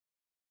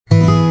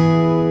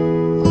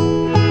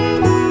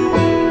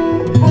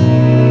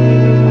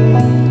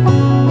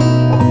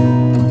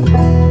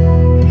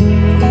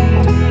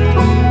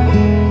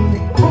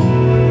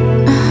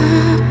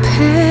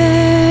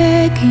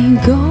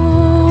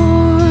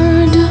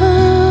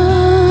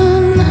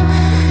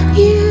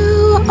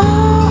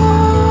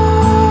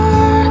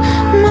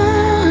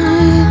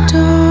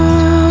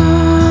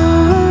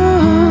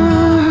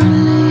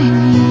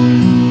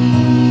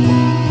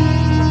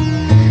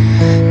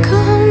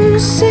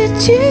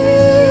sit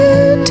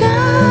you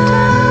down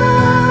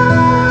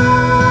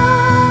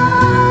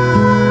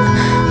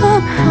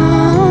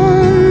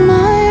upon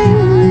my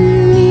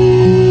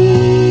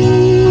knee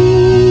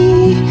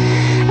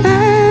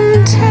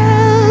and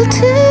tell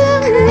to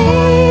me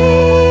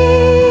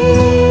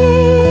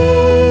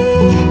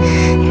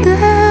the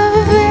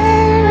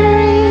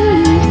very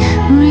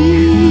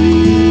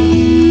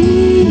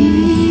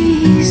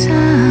reason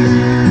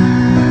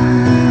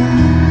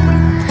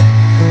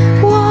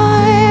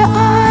why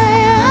I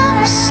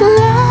am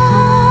slow.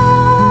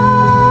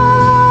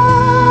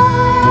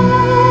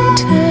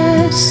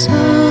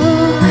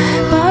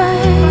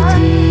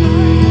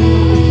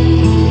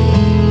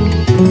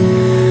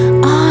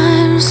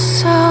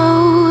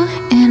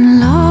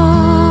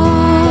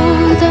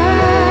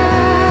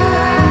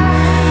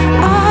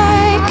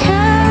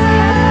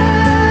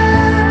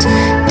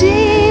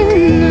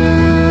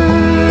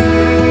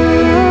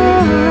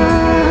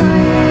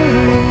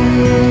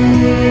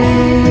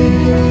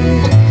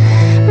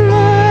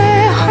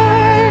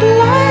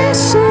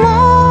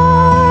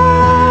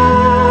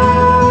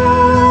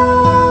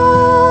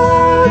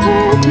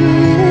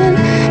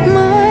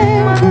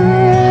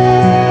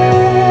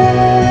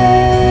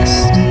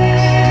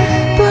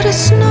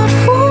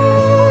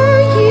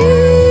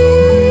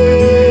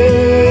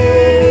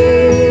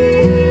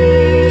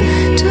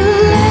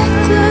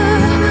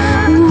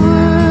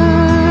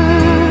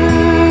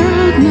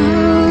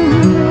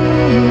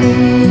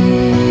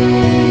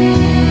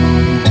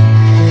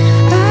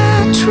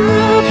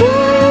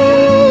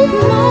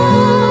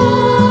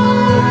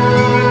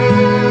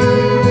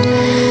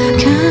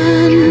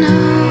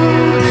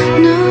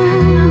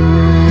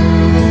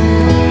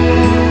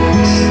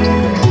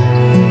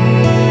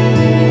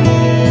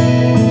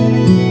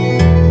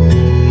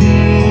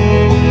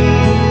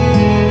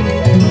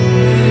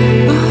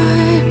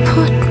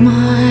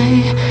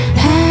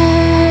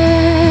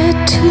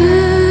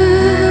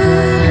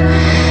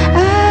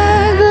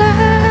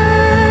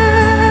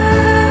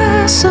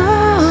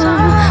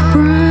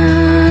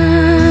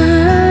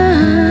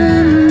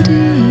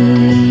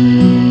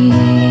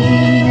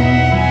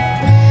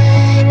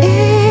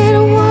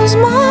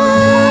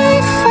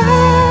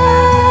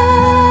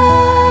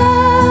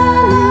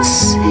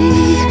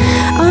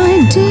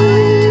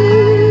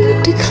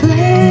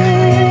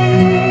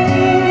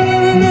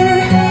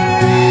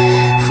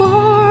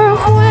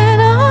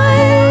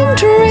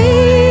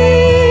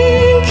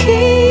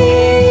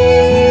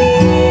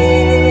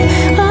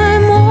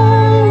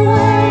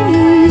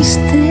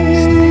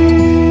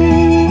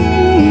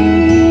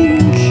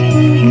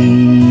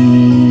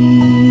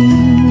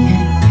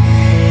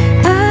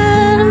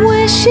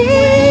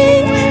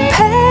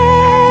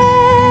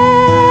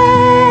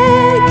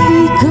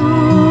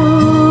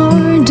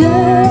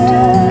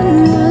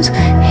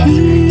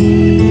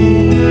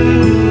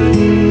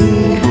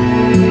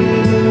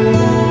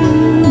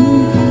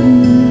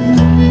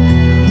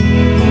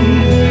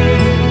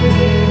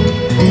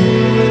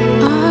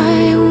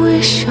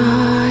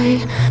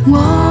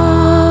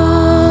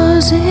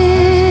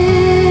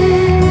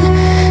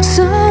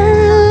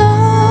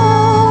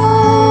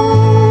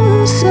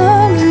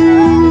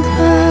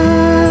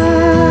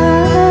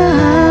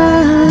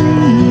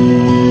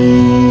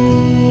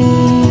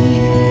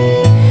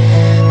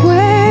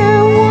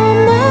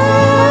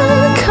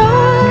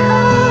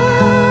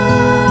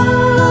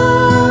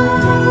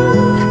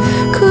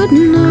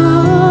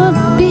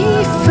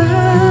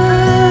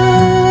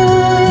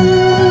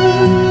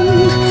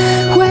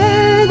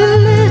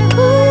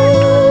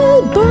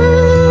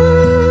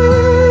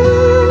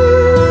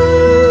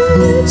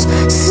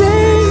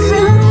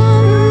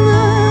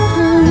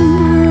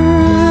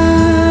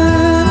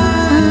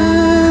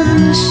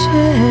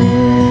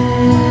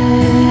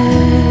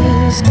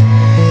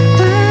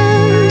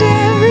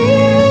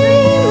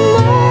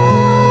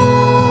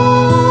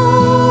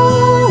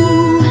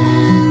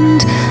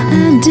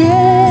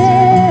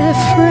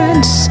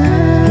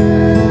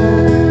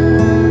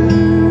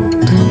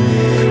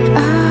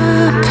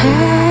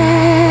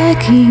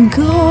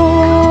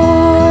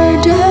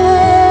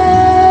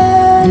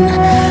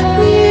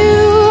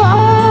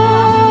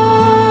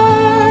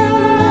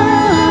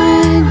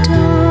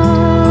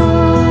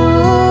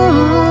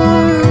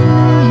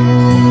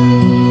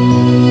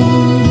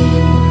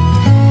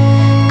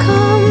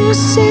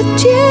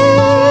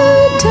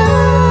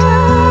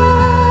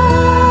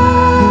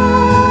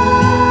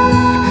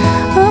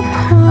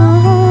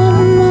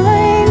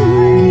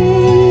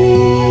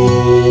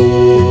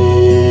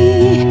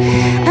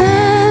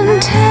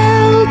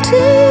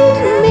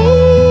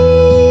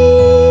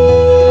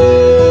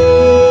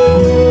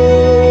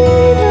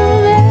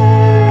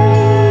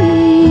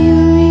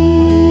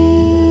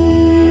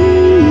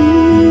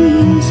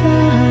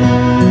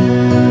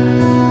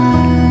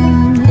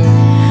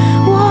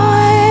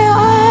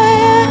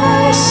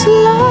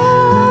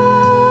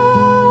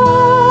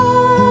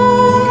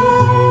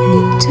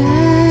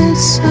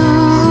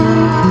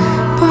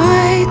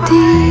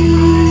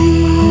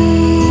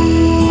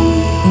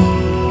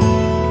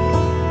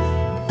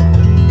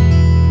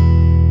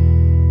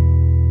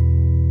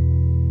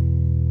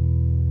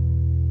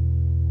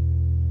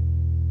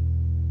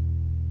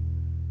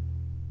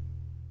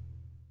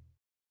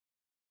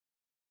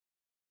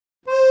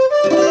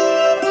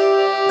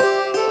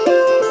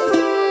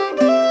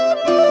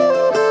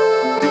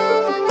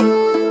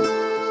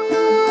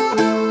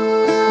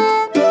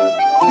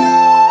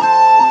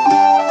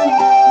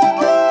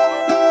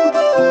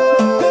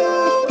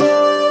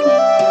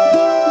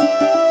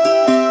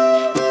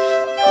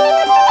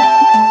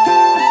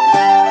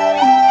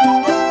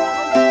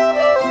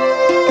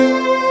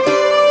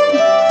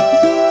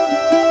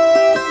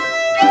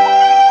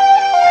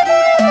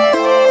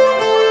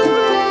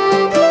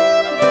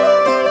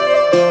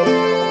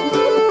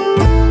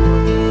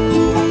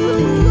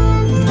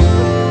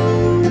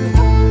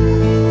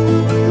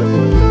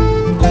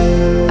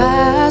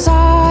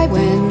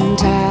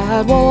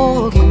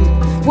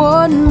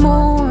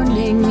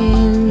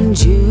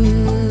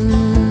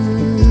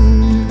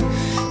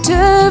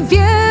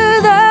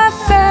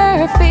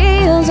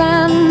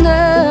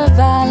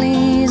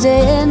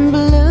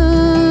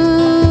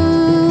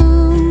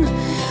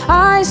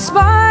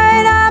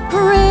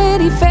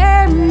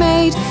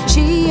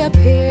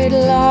 appeared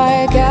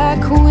like a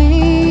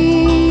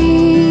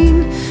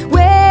queen,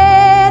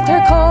 with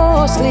her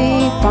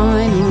costly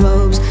fine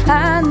robes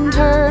and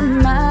her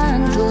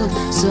mantle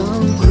so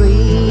green.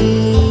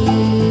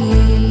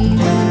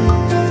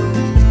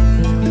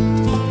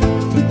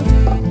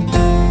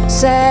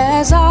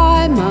 Says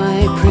I,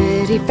 my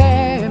pretty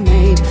fair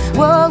maid,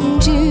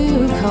 won't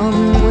you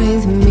come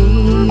with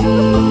me?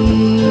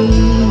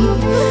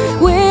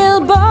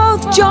 We'll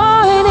both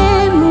join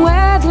in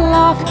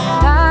wedlock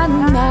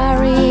and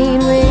married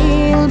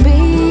we'll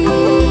be.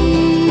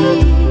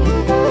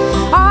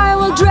 I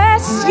will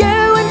dress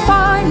you in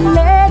fine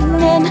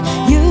linen,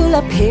 you'll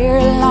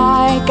appear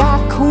like a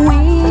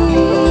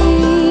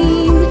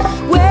queen,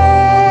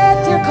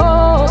 with your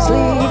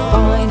costly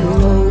fine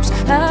robes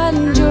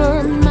and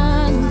your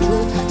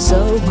mantle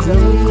so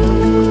green.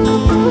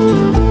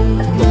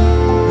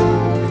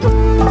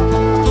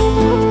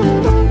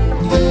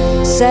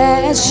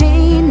 Says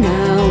she,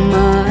 now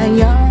my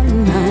young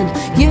man,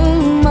 you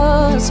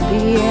must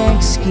be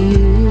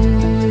excused,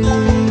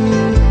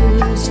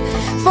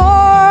 for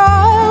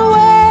I'll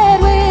wed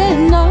with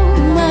no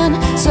man,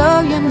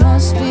 so you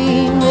must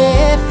be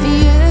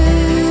refused.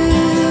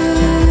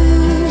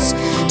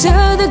 To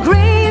the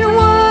green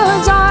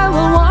woods I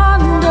will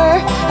wander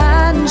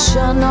and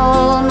shun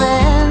all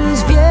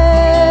men's view,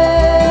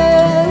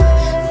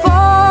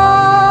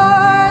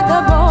 for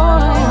the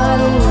boy I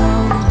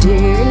love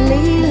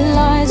dearly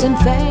lies in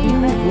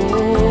famed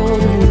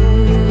Waterloo.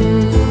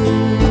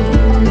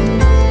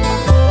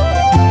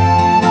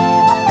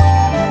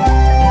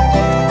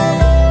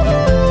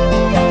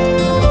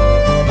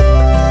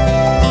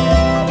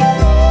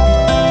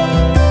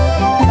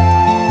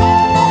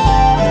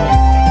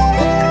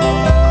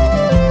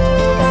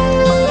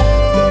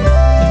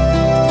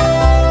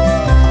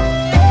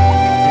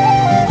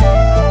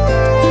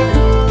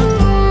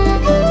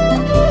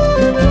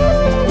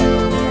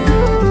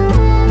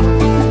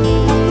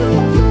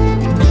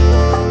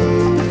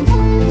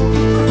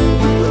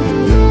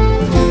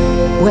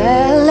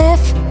 Well,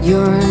 if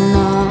you're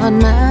not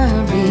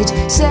married,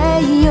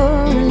 say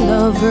your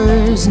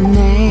lover's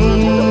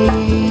name.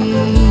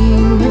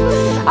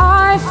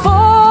 I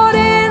fought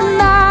in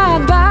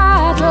that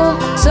battle,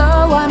 so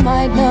I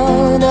might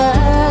know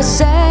the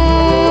same.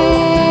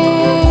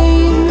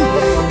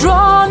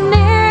 Draw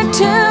near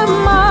to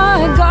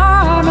my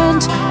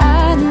garment,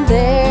 and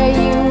there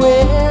you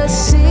will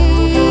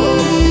see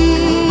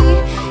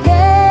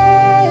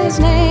his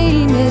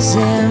name is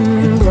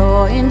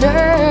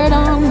embroidered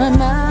on my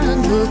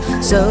mantle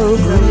so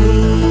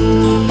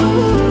green.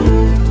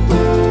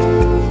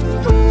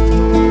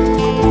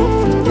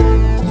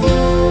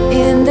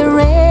 In the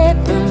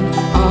ribbon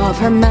of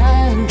her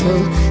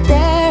mantle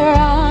there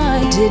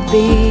I did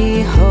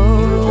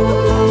behold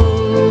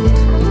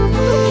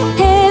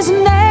his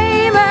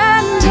name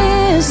and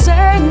his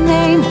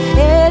surname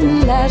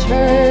in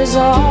letters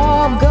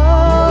of gold.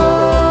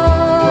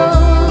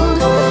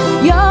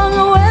 Young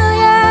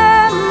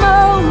William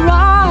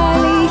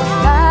O'Reilly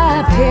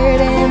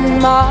appeared in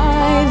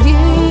my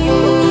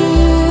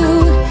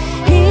view.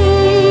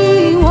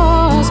 He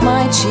was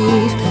my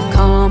chief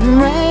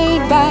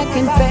comrade back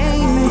in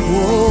famed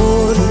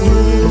Waterloo.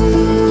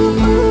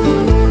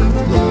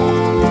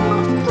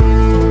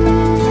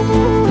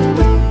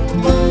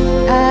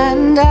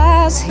 And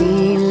as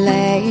he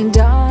lay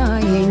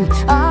dying,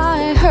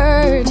 I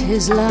heard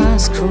his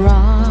last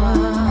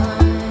cry.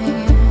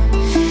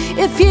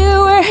 If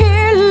you were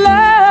here,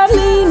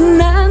 lovely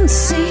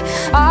Nancy,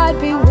 I'd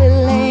be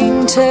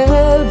willing to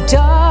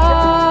die.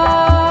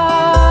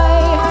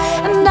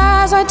 And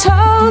as I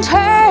told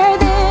her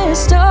this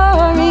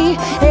story,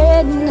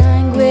 in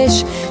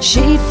anguish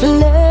she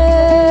flew,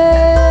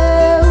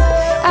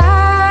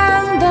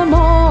 and the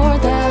more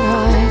that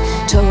I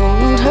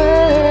told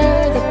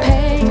her, the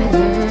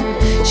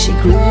paler she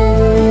grew.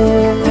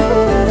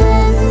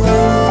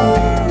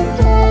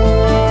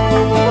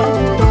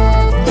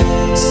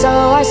 So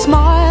I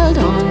smiled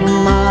on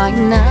my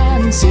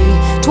Nancy,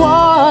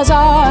 'twas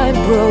I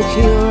broke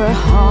your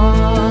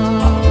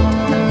heart.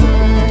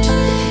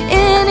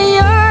 In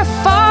your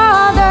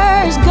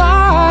father's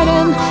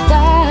garden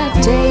that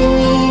day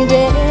we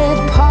did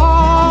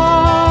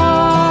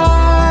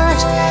part,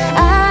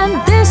 and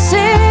this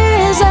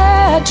is a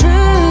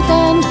truth,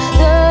 and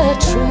the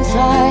truth I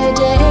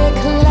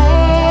declare.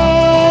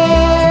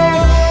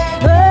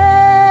 Oh,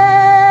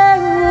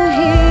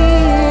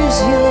 here's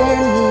your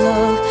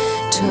love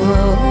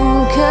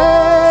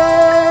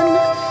token,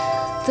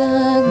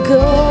 the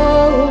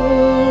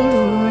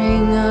gold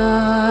ring I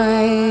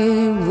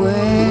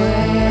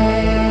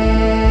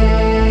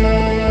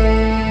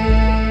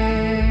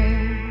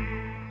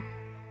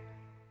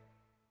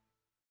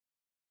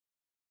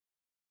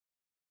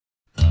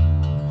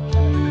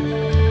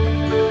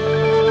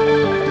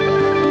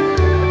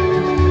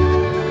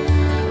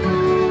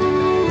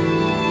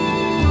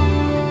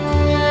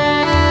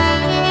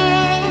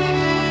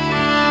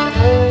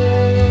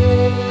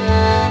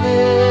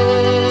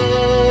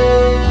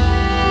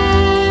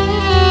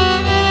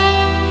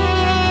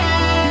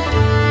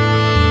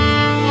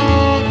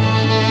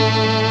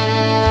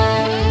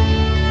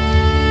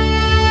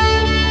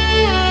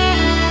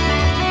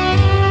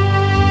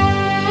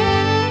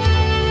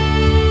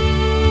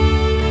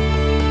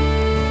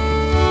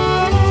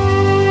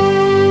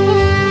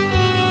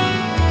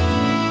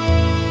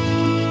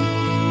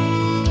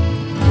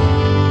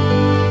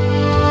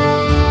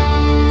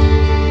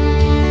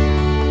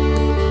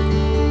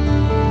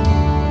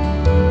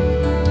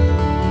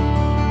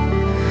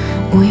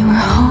We were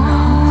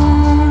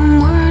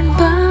homeward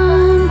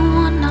bound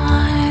one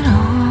night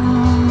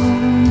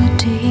on the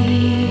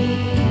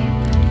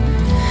deep,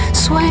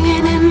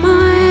 swinging in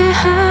my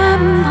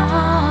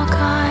hammock.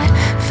 I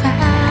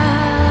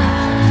fell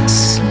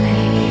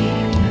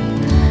asleep.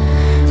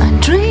 I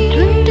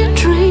dreamed a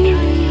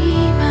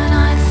dream and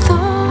I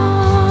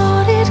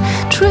thought it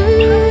true,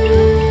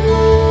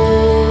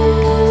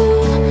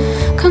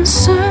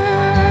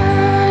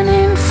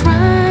 concerning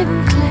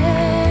Franklin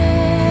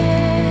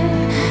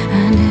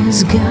and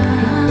his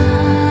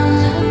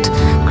gallant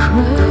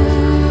crew.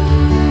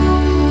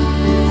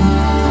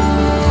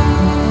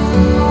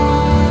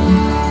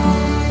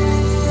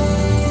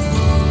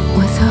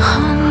 With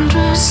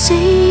 100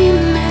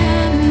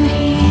 seamen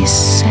he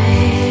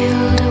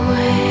sailed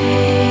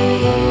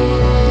away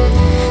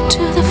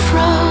to the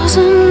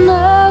frozen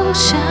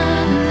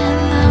ocean in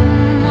the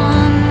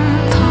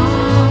month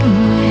of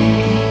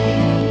May,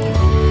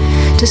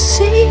 to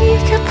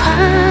seek a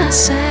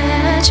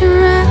passage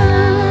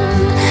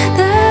around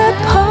that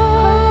pole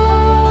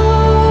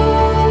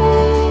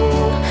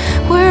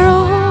where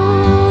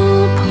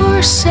all poor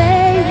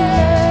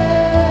sailors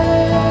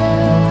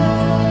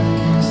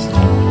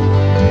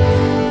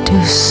do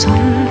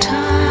sometimes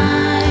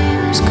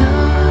go.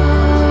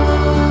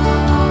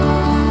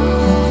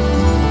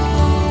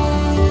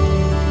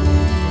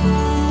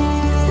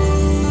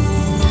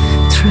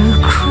 Through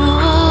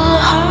cruel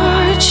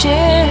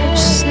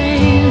hardships they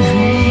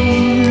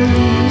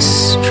vainly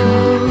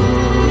strove.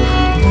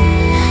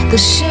 The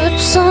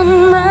ships on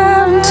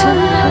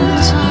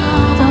mountains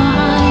of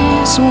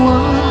ice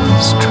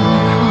was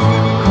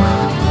drove.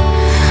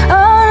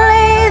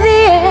 Only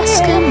the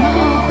Eskimo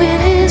in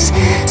his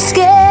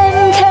skin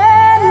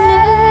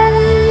canoe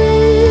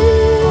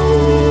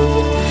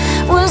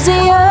was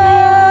the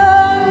only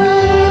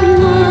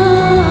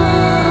one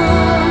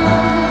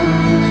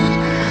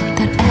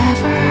that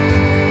ever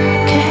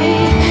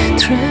came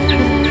through.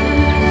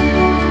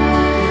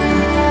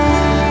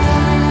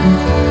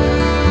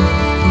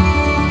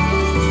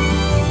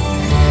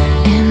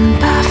 In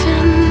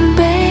Baffin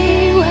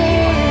Bay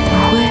where the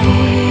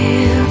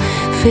whale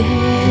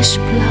fish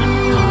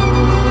blow,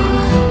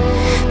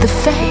 the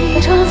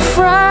fate of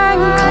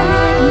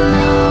Franklin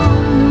no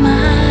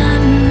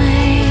man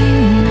may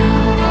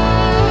know.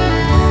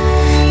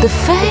 The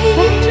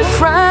fate of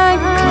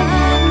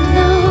Franklin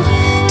no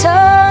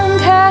tongue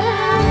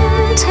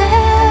can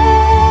tell.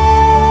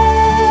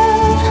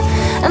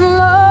 And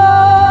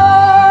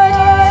Lord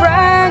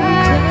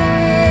Franklin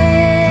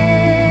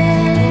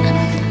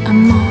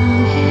among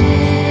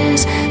his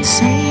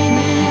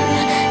seamen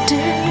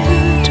did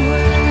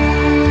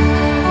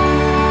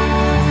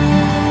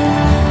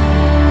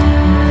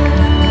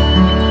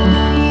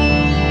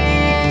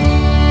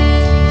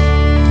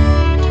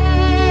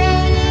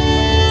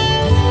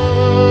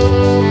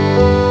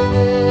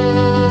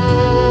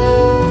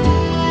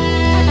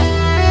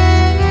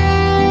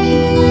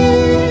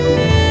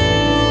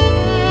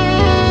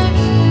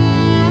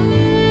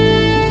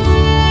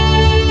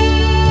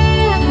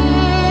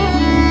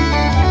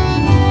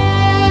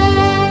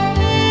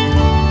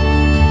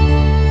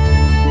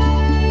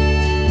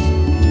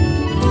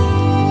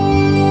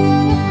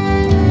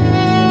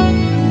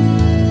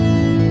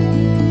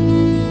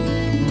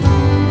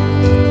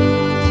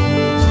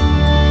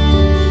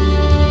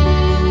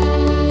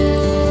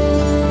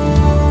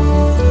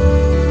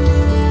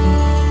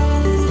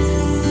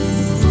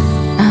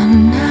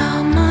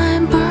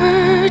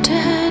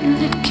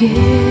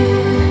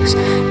gives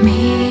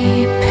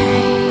me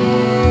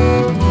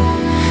pain.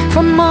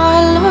 From my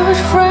Lord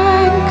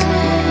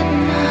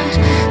Franklin I'd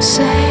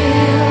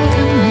sailed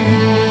the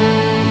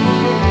main.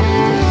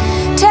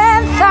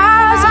 10,000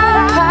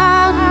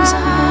 pounds I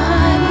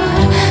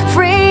would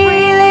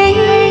freely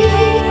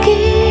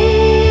give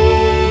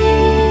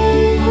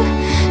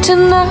to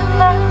know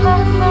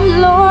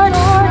Lord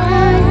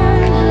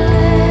Franklin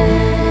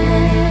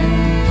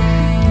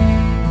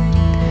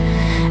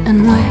and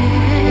where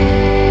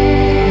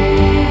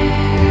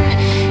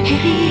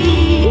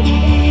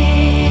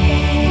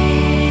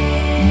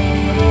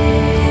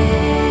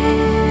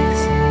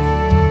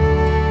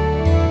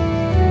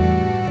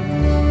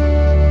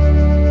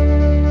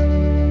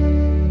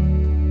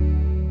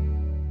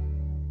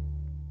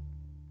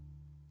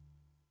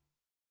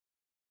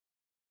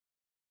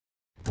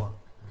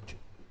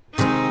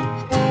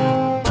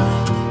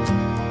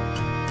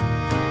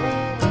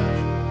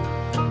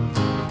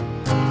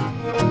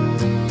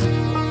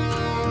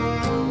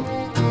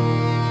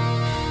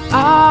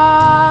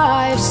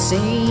I've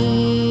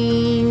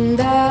seen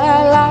the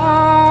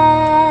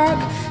lark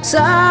so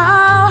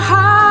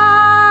high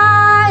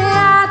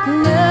at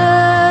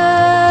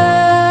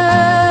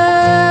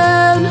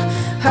noon,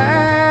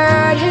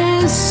 heard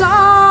his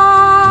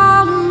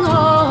song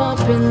up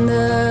in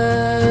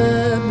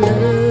the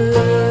blue.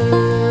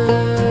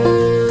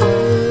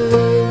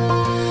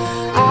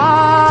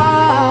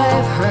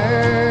 I've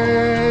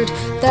heard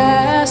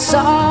the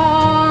songbird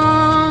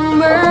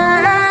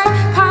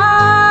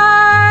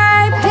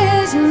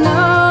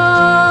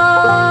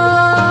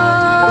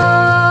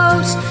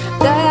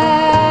the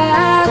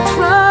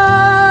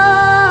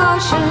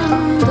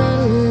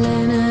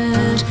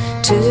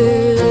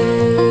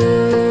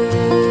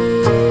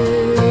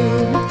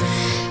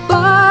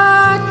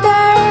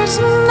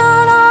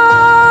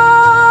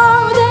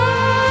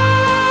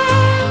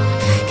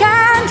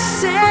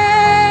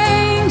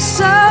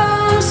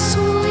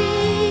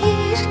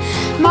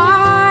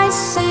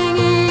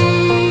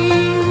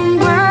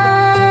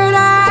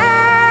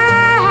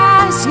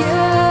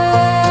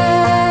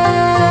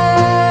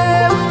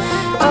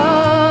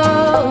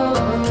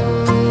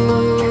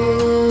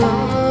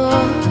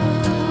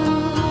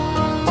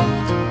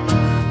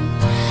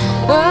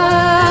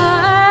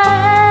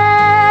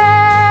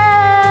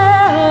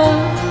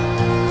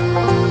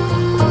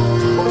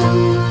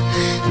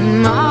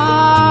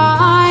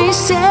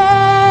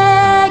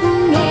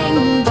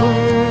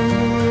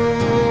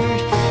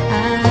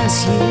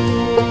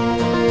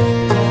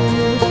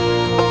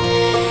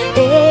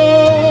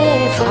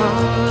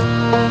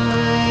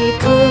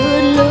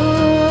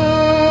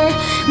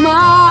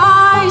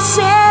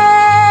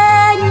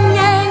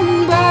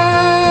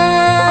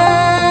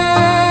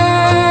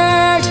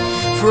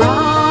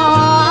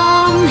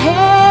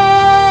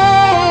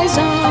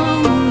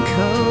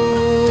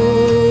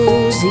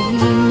empty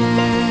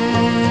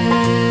nest.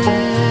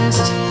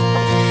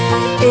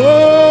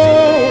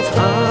 If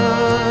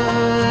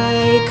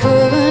I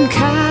could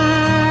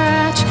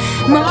catch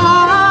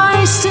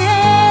my singing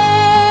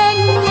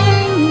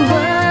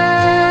bird,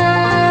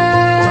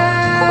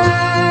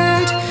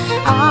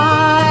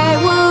 I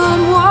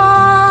would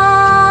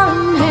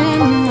warm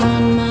him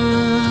on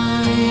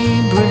my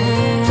breast.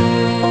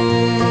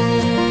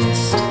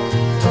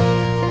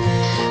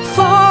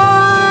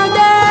 For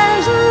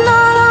there's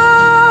none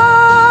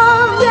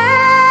of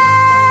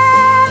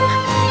them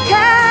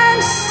can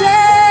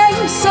sing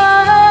so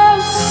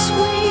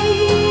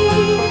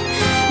sweet,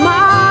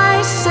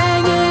 my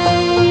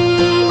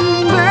singing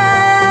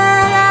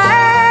bird,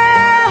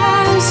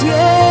 as you.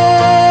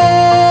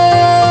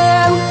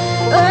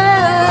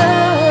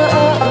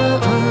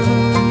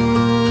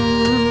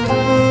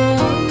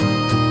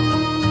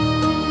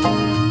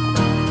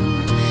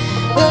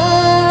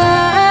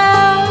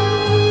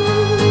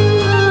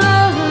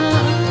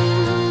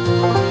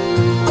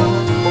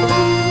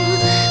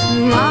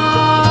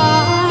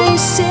 My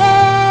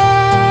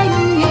singing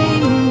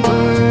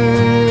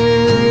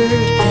bird,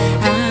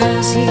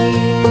 as you.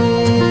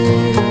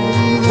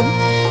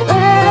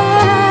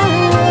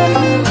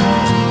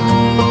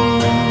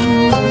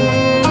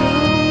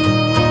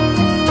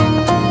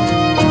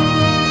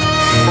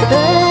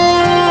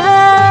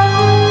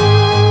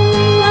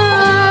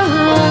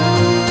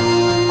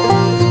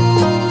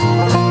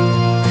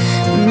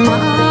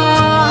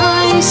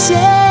 My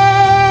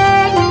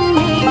singing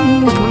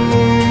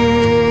bird,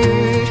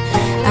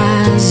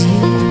 as you.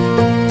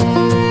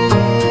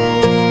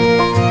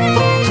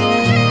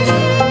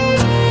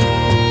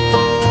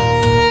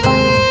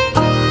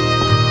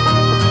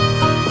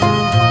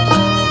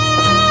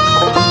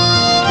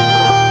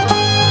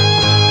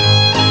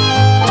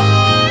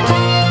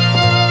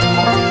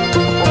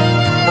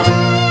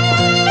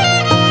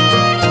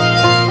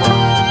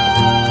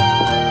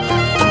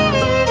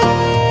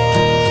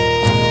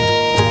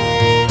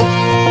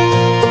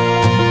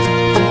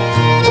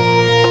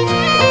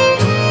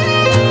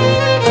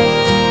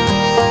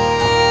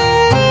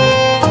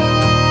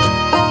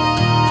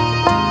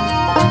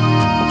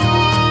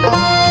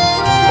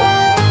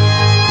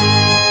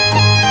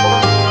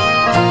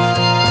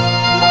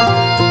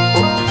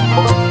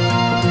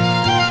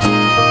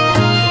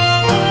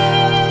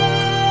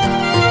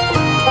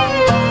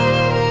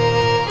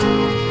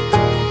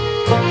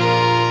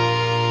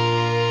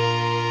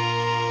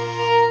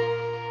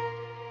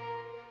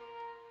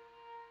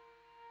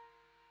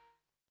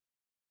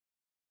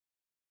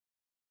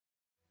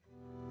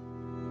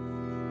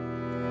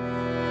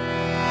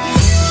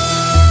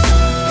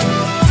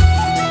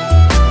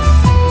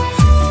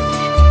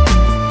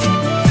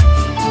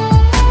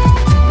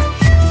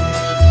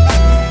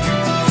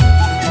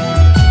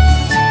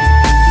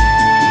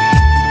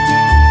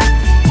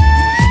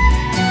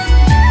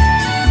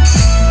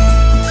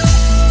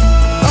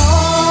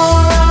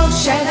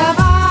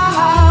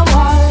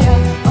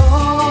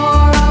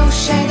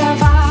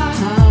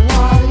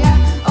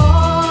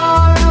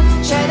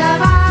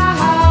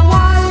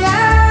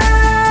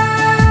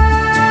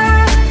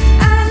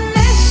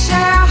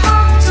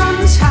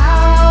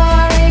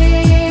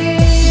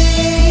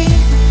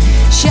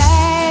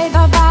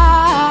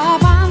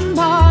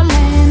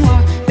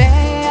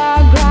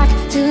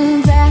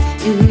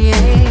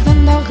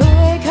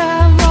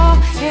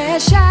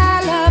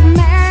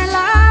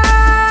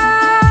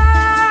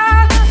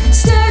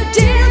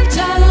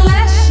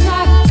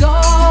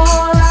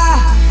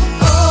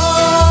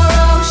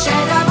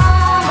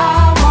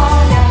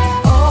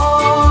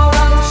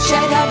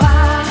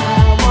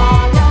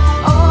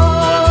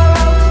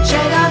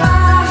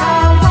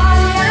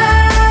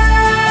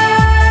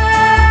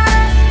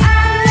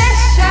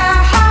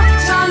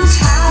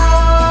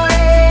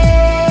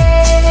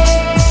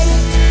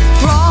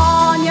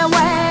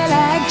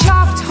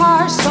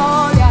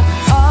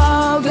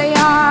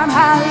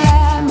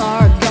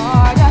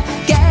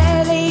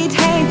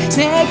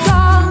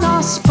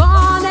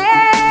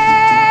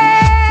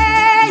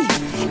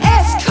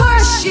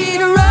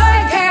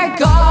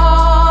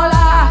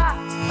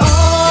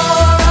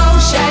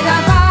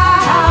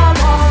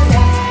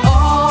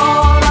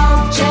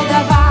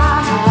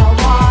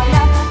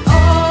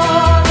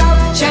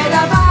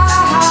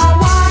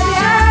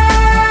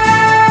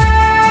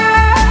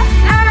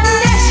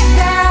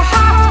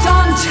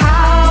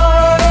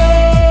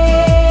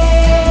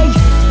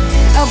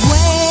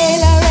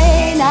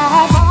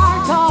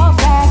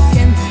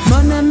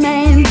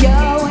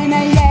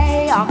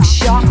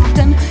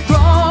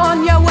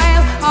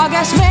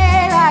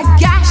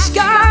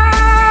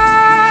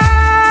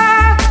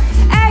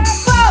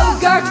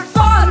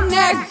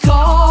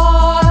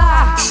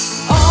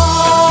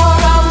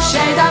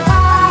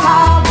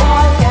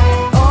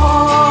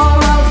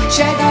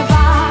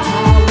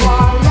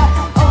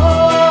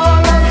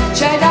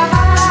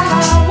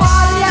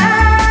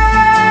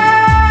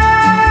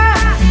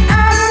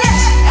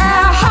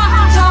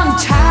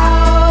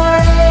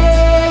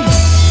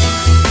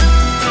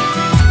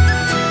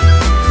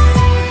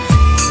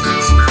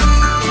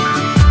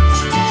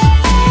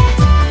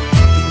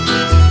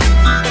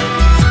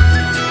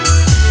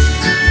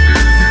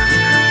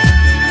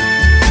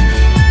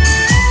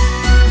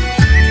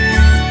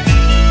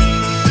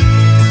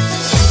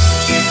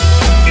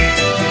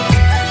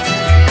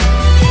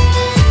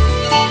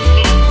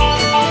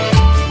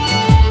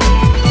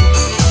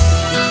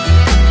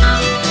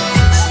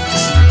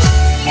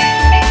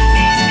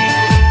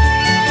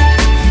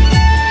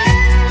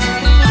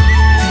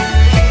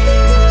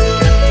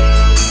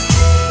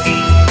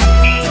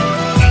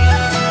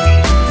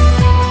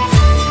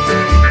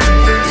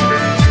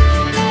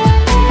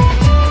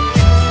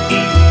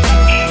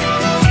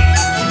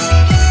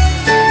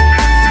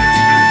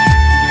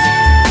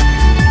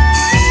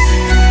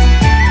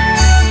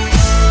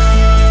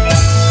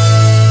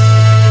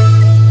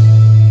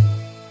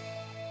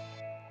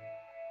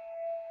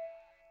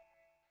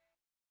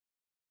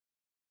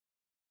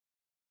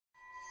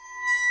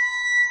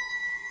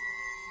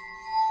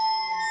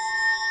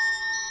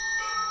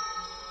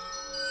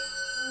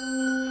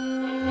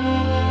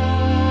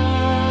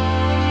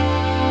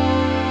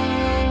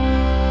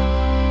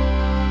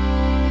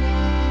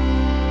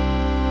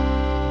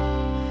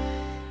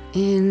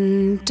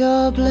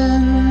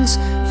 Dublin's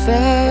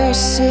fair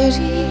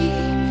city,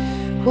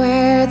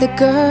 where the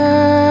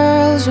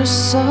girls are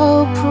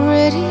so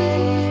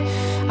pretty,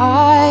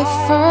 I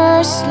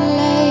first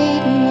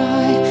laid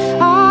my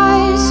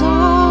eyes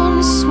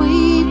on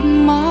sweet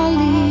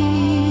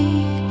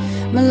Molly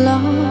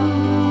Malone,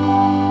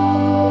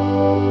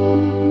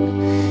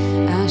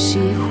 as she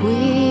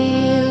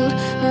wheeled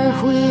her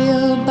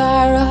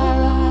wheelbarrow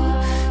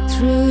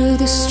through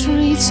the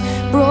streets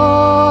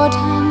broad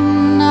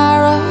and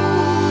narrow,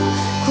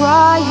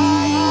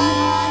 crying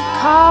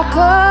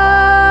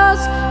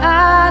cockles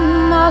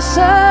and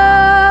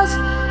mussels,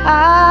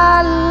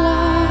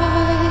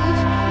 alive,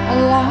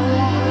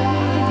 alive,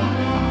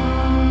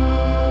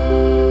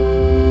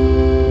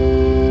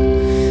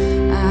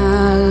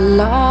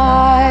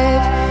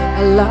 alive,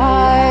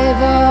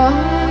 alive, oh,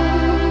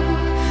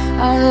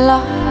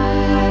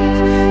 alive,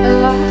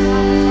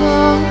 alive,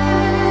 oh,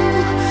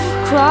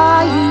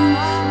 crying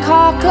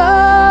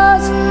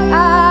cockles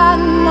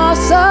and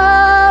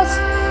mussels,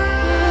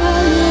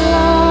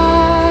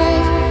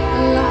 alive,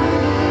 alive.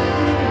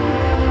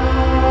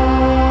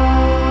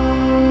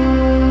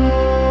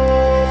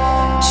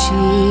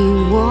 She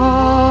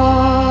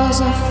was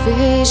a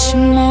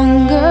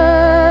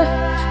fishmonger,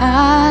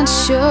 and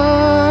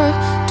sure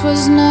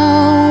 'twas no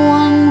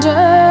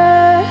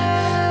wonder,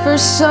 for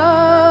so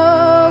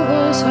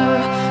was her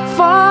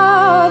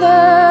father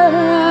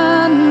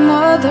and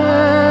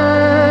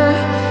mother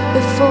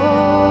before,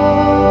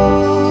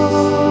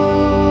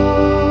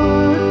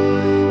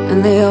 and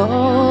they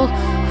all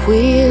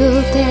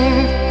wheeled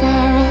their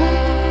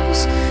barrows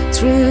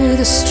through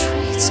the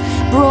streets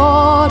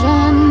broad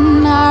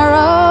and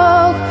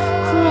narrow,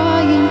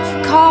 crying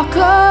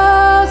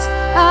cockles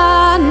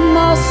and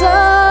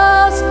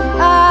mussels,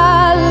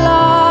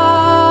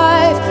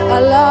 alive,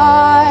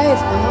 alive,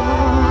 oh,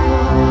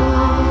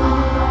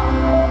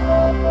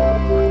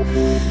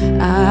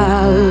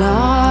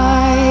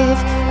 alive,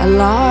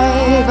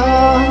 alive, oh,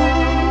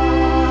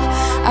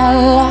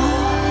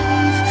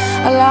 alive,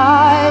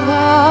 alive, oh,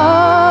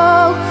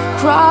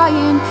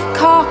 crying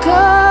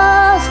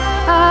cockles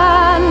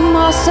and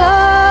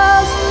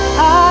mussels,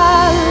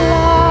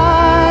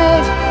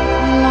 alive,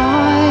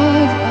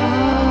 alive, oh.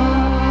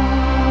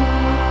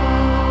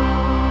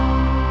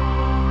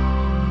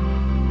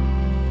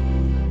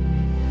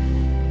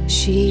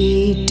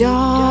 She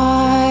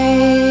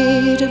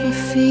died of a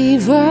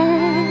fever,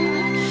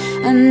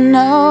 and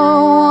no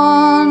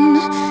one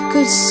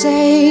could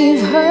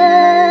save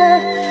her,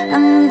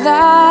 and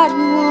that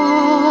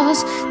was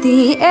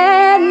the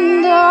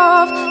end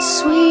of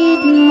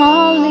sweet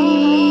Molly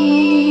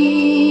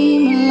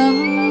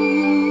Malone.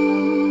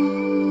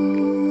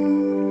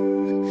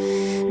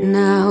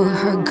 Now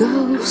her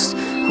ghost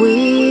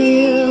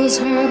wheels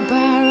her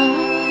barrow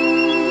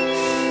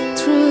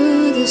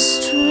through the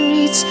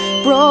streets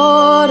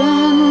broad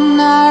and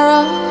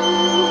narrow,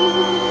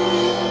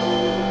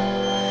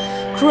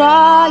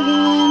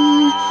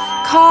 crying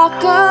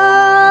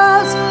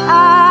cockles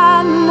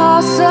and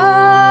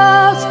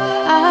mussels,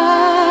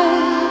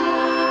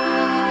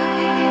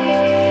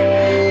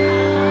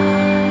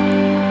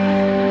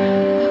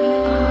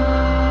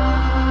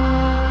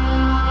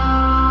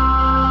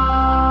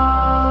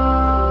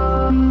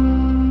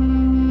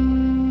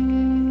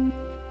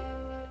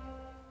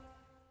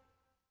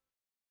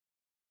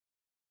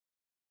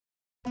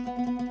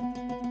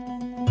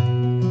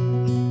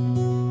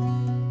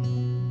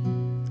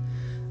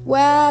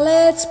 well,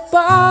 it's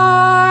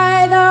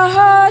by the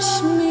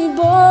hush me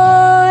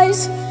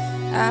boys,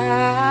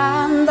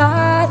 and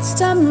that's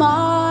to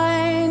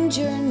mind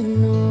your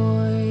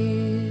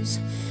noise,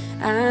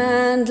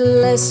 and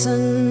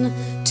listen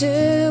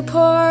to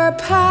poor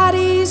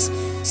Paddy's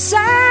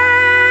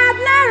sad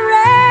narration.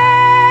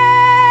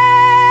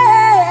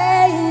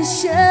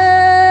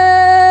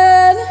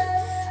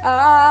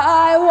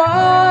 I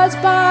was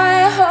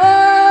by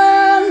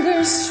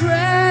hunger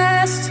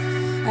stressed,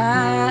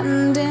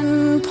 and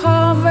in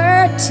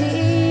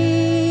poverty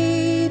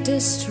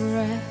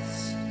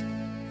distressed,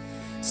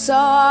 so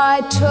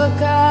I took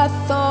a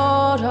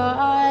thought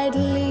I'd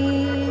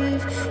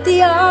leave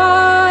the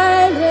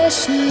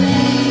Irish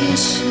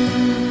nation.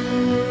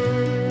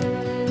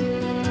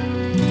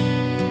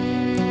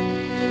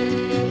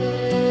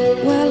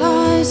 Well,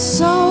 I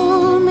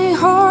sold me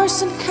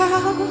horse and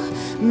cow,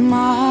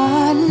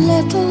 my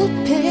little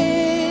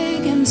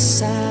pig and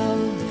sow,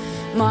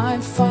 my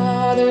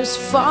father's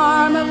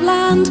farm of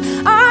land.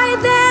 I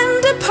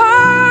then departed,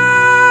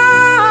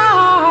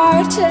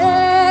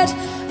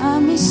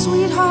 and me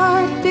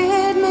sweetheart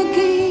bid me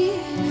gee.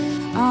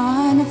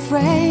 I'm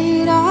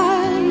afraid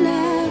I'll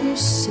never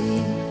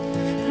see,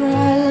 for I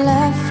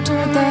left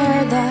her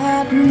there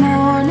that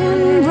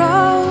morning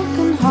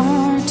broken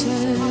hearted.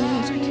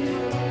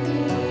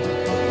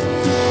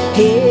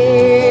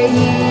 Hear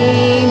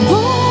ye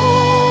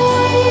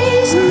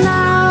boys,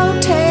 now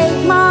take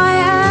my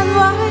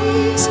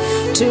advice,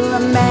 to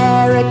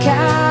America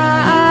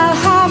I'll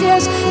have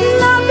yous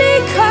not be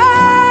coming.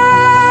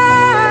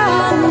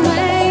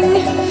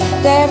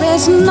 There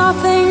is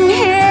nothing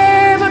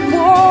here but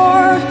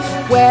war,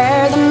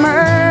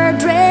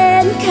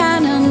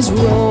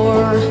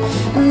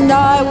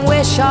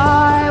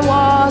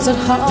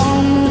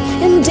 home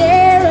in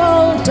dear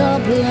old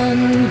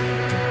Dublin.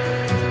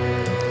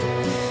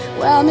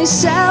 Well,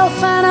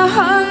 myself and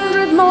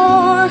 100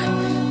 more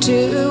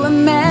to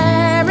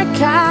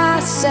America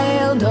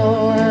sailed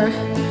o'er,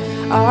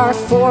 our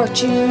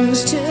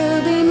fortunes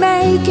to be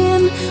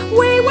making.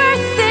 We were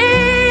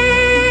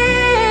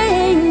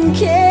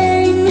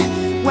thinking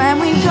when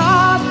we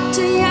got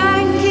to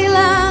Yankee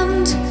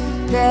Land,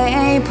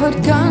 they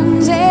put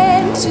guns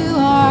into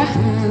our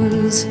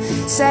hands,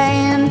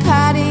 saying,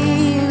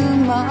 Paddy, you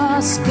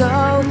must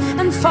go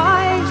and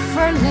fight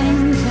for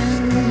Lincoln.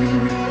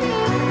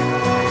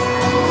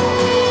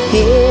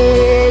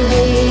 Hear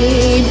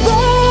ye,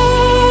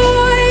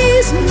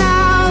 boys,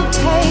 now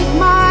take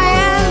my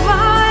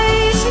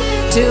advice.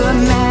 To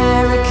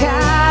America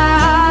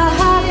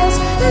have yous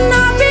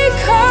not be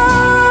coming.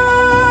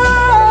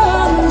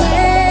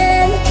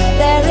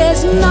 There is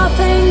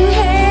nothing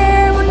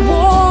here but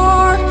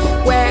war,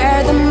 where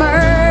the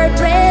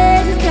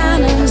murdering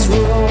cannons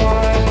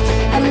roar.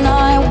 And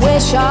I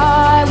wish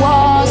I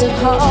was at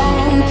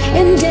home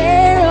in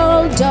dear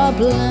old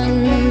Dublin.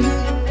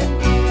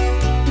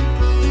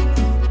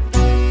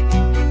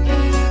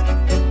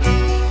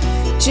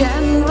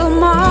 General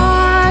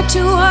Marr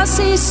to us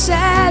he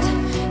said,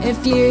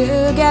 if you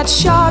get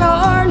shot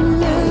or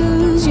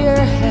lose your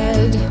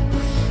head,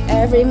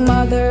 every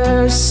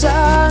mother's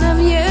son of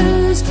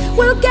yous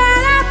will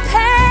get a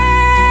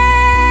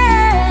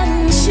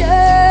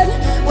pension.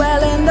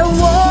 Well, in the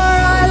war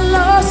I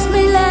lost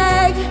me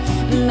leg,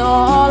 and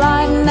all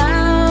I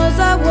now's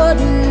a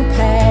wooden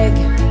peg.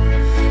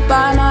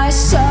 By my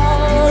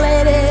soul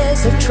it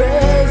is the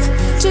truth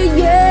to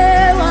you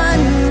I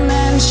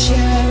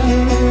mention.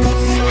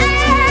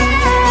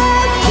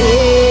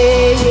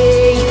 Hey,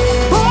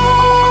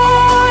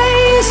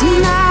 boys,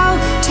 now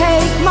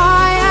take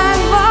my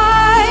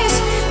advice.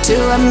 To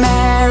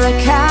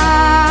America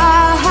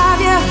have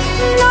you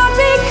not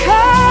be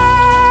coming.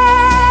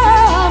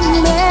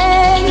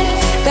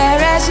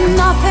 There is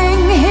nothing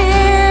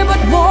here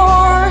but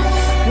war,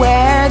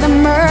 where the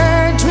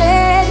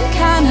murdering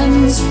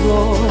cannons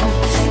roar.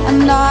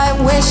 And I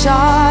wish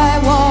I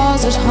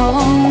was at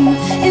home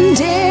in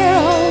dear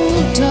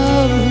old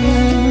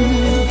Dublin.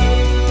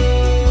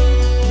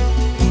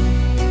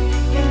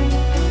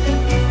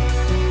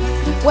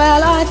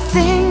 Well, I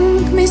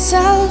think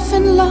myself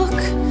in luck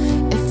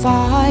if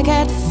I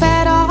get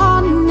fed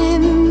on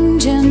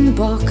Injun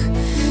buck.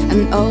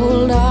 And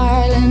old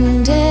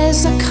Ireland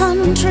is a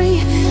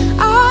country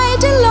I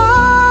delight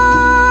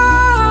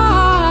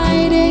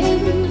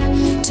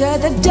in. To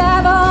the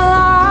devil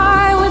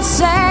I would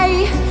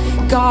say,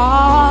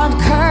 God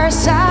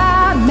curse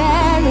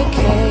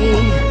America,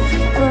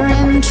 for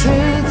in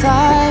truth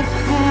I've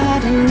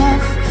had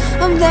enough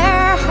of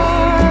their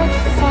hard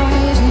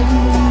fighting.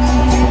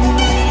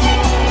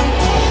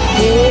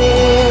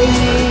 Hear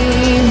ye,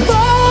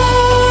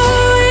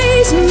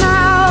 boys,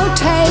 now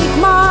take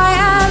my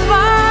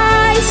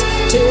advice.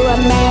 To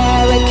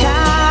America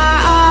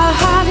I'll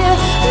have you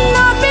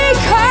not be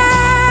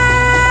coming.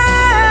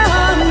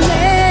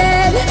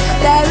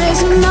 There is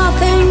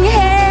nothing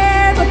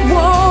here but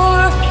war,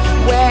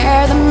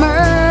 where the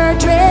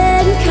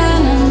murdering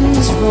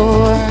cannons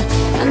roar.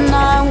 And I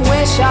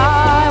wish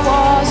I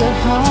was at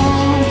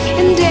home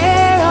in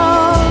dear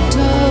old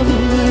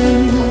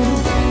Dublin.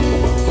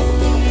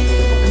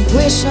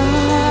 Wish I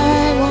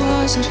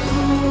was at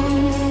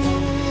home.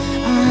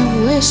 I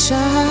wish I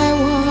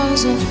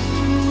was at home.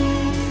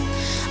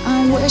 I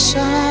wish I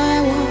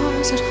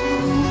was at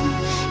home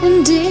in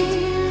dear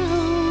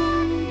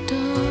old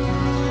Dublin.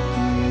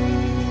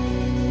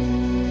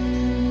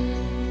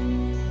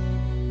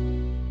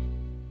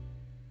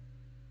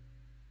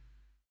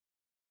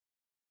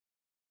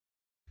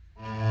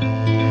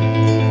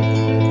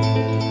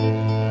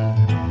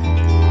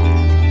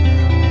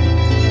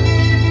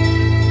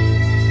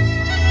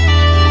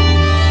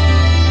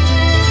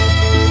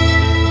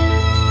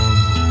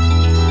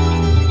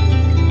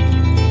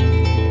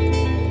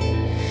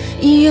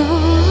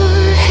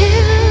 Your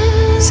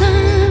hills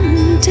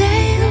and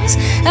dales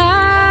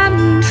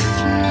and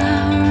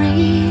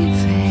flowery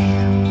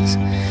vales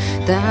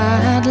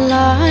that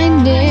lie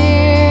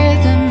near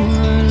the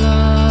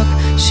Moorlock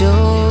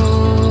shore,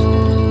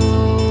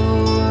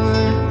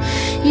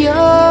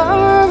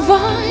 your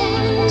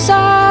vines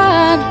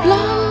that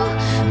blow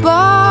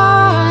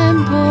by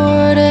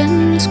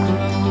Borden's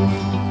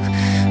grove,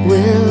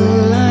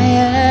 will I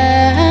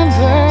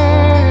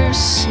ever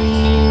see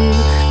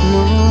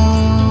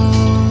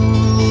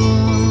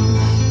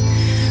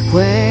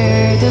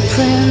where the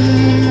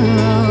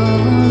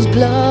primrose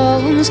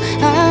blows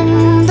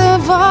and the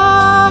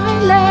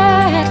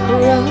violet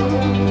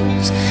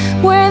grows,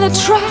 where the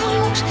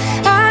trout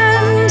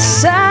and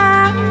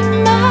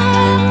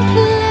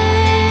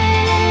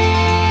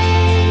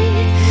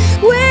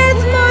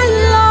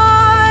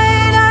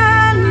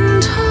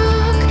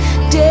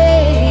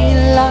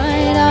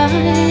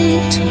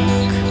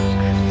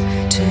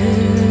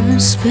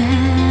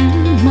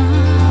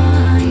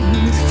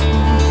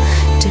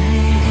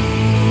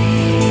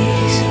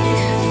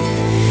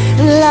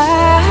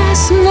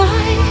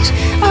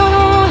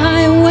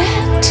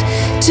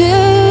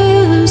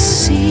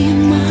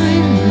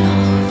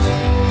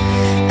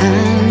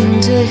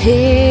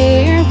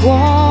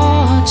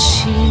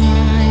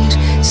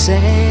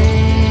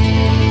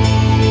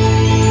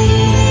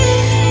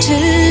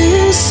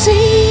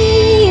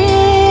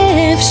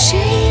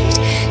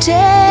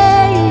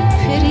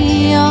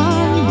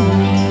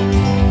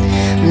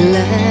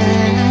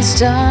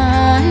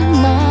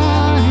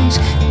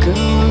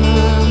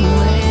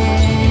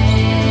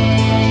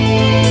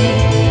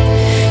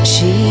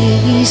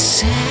he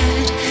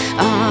said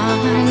I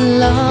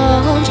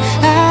loved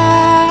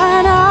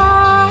an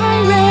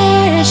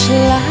Irish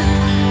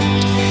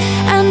lad,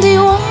 and he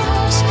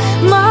was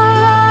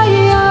my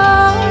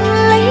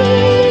only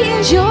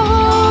joy.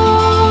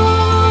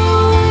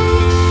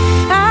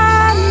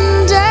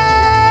 And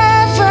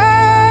ever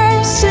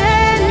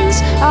since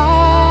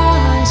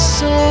I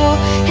saw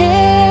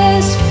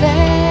his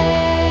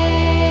face,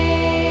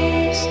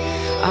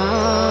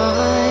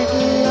 I've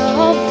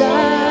loved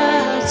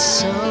that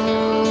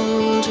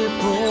soldier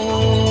boy.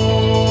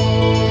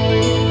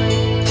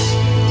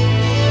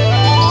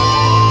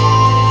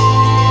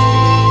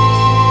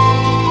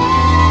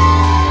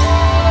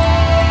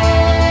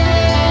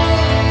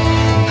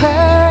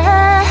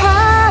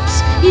 Perhaps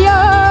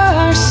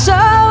your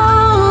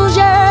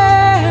soldier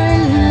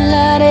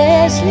lad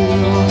is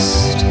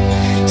lost,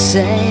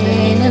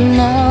 sailing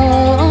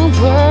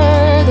over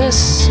the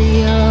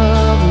sea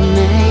of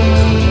Maine.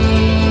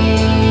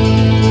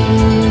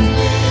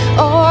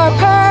 Or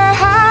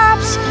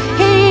perhaps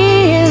he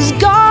is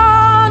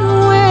gone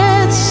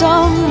with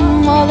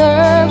some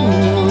other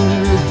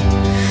one.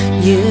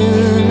 You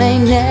may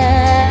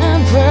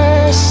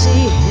never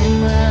see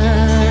him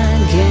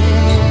again.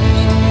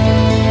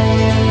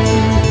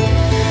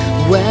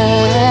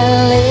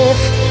 Well, if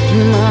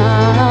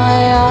my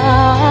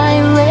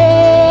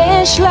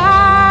Irish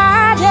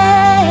lad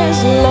is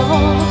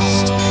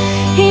lost,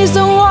 he's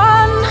the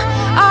one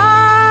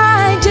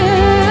I do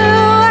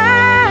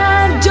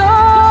adore.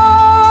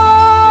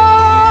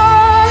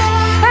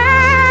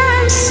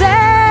 And 7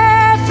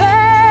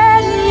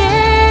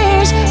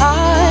 years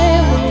I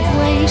will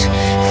wait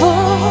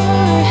for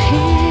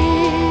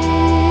him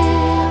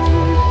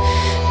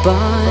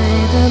by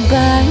the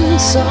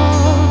banks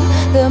of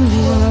the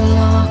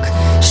Moorlock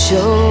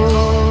shore.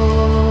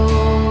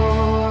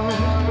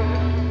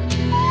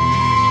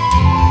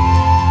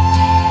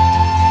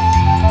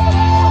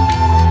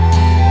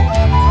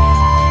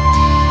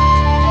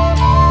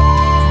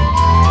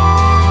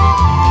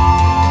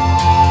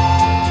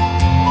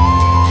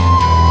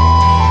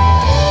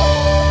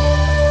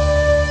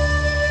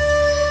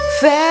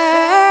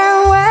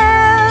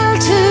 Farewell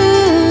to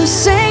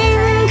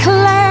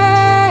Sinclair's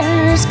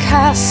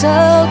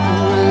castle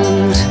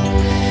grand,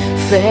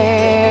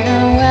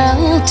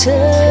 farewell to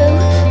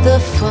the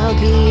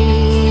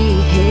foggy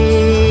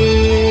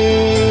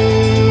hill,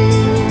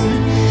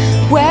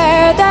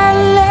 where the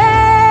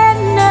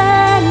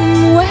linen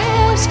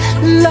webs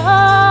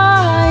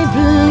lie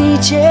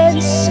bleaching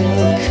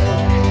silk,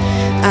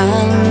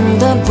 and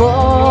the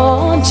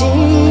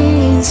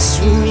Borgine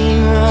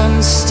stream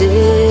runs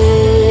still.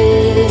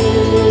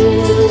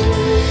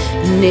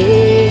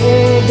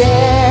 Near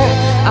there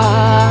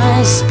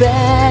I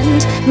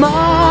spent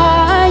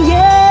my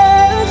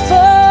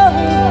youthful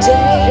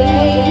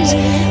days,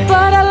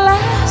 but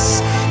alas,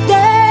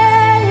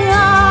 they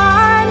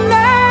are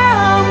no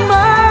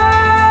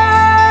more.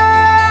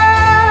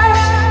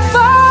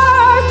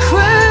 For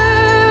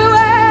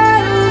cruelty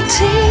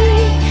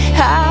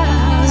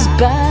has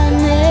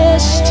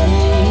banished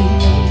me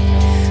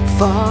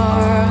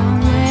far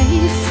away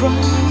from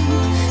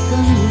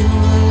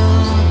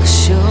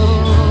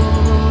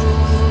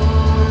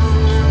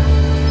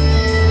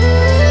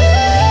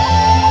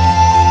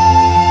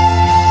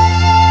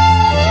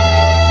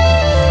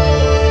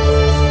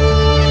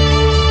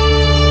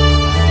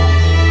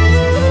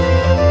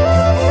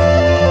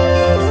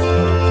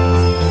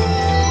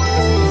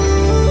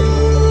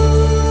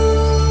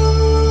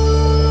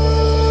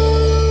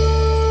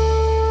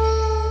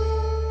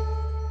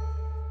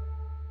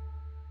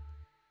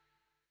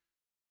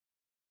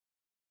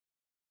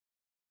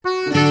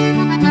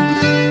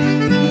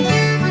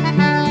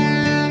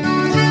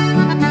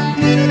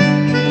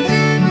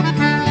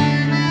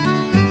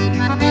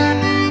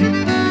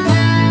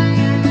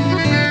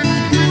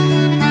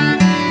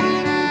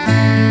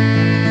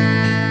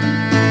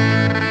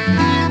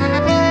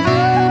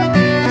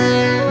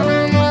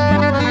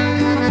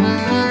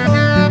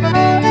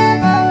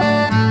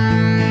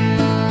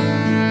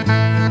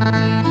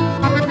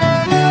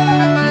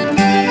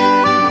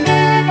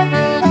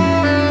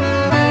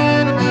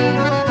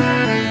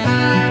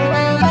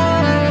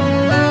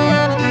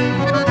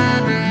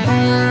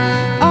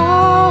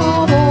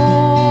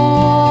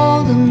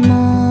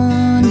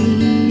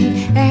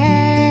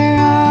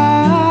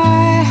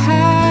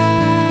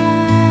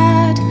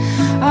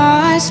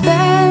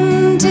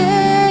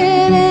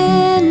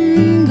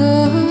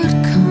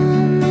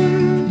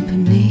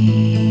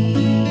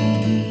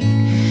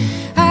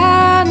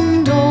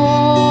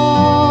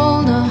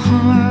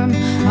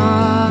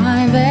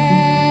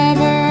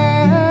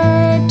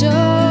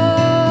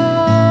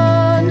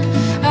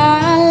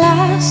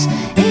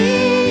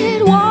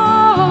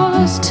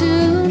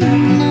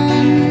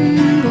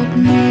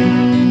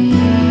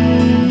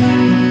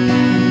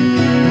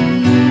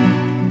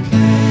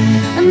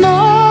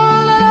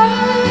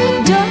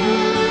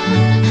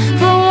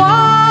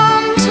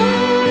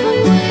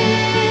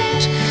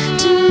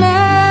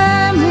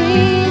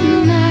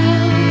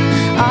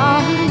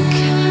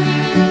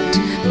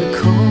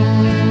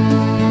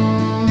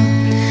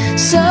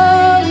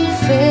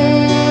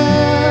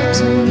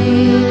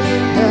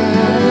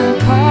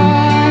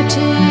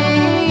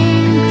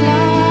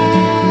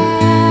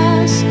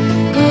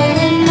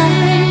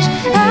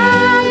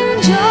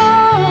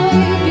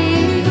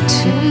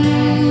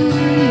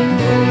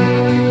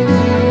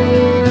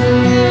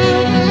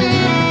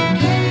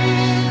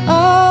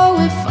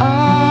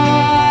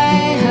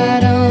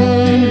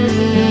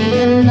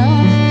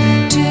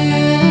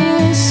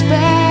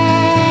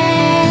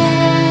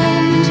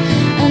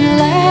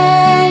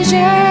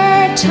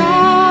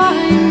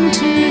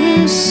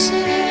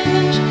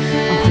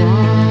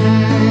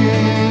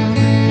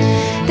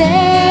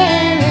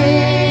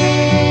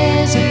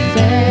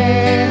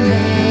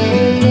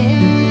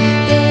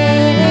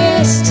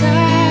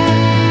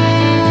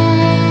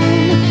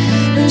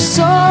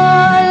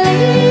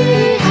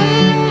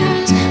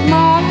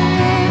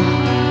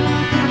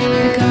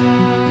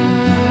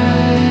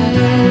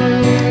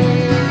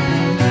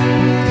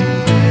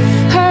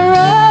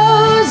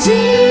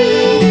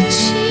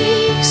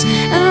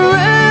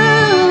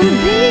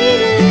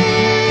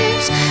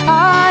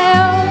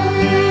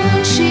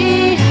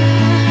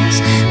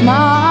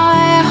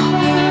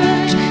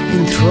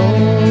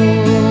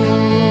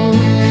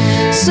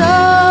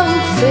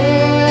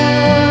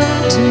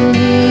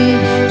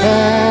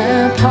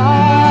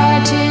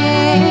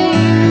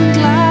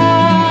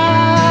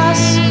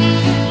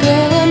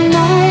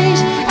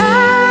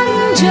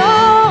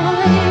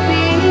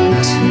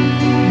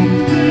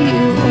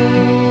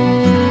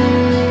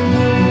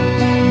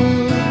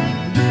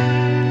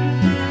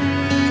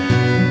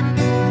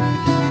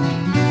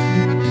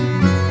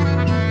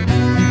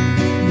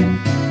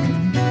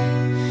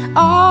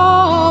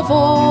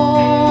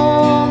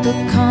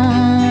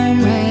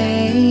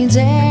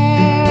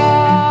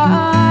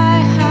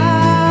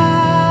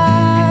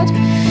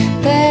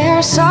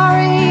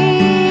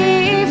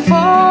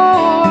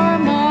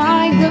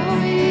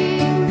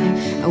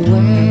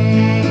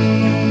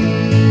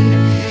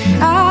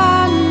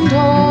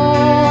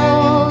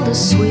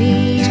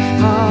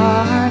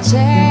hearts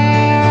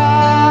ere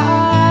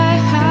I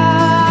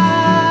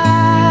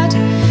had,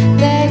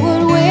 they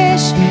would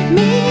wish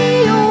me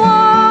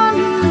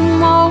one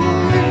more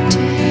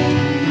day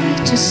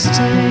to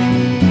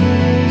stay.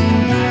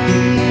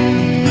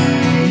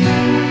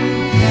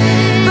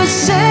 But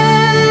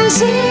since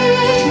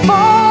it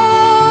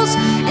falls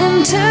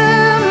into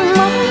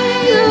my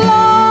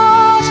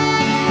lot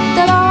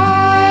that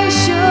I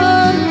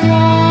should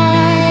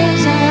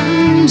rise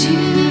and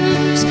you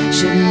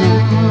should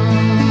not,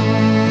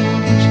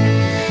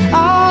 I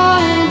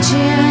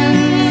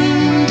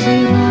gently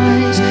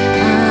rise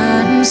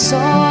and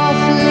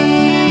softly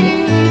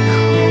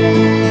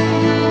call,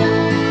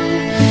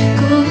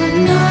 good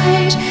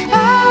night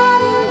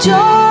and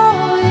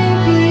joy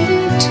be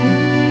to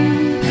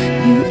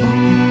you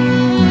all.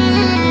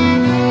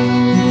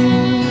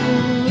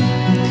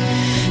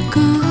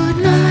 Good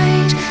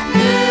night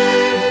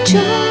and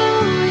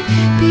joy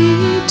be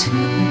to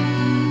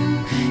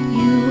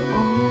you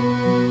all.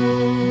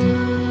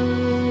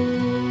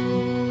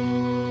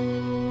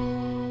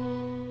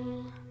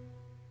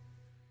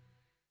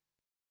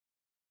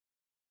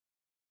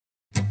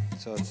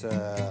 So it's a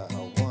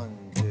 1,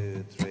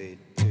 2, 3,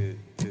 2,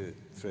 2,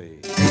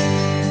 3.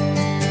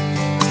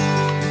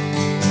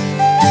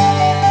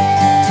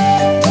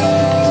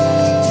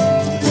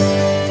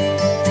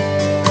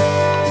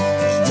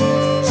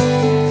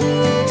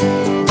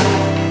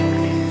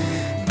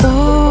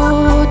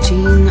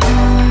 Bogin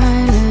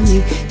ailemi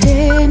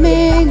teme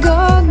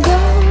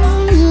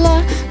gagala,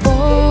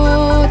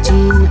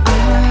 Bogin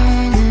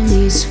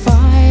ailemis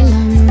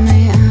failame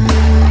am,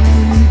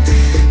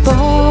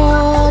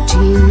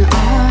 Bogin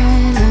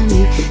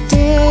ailemi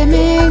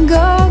teme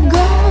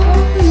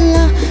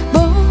gagala,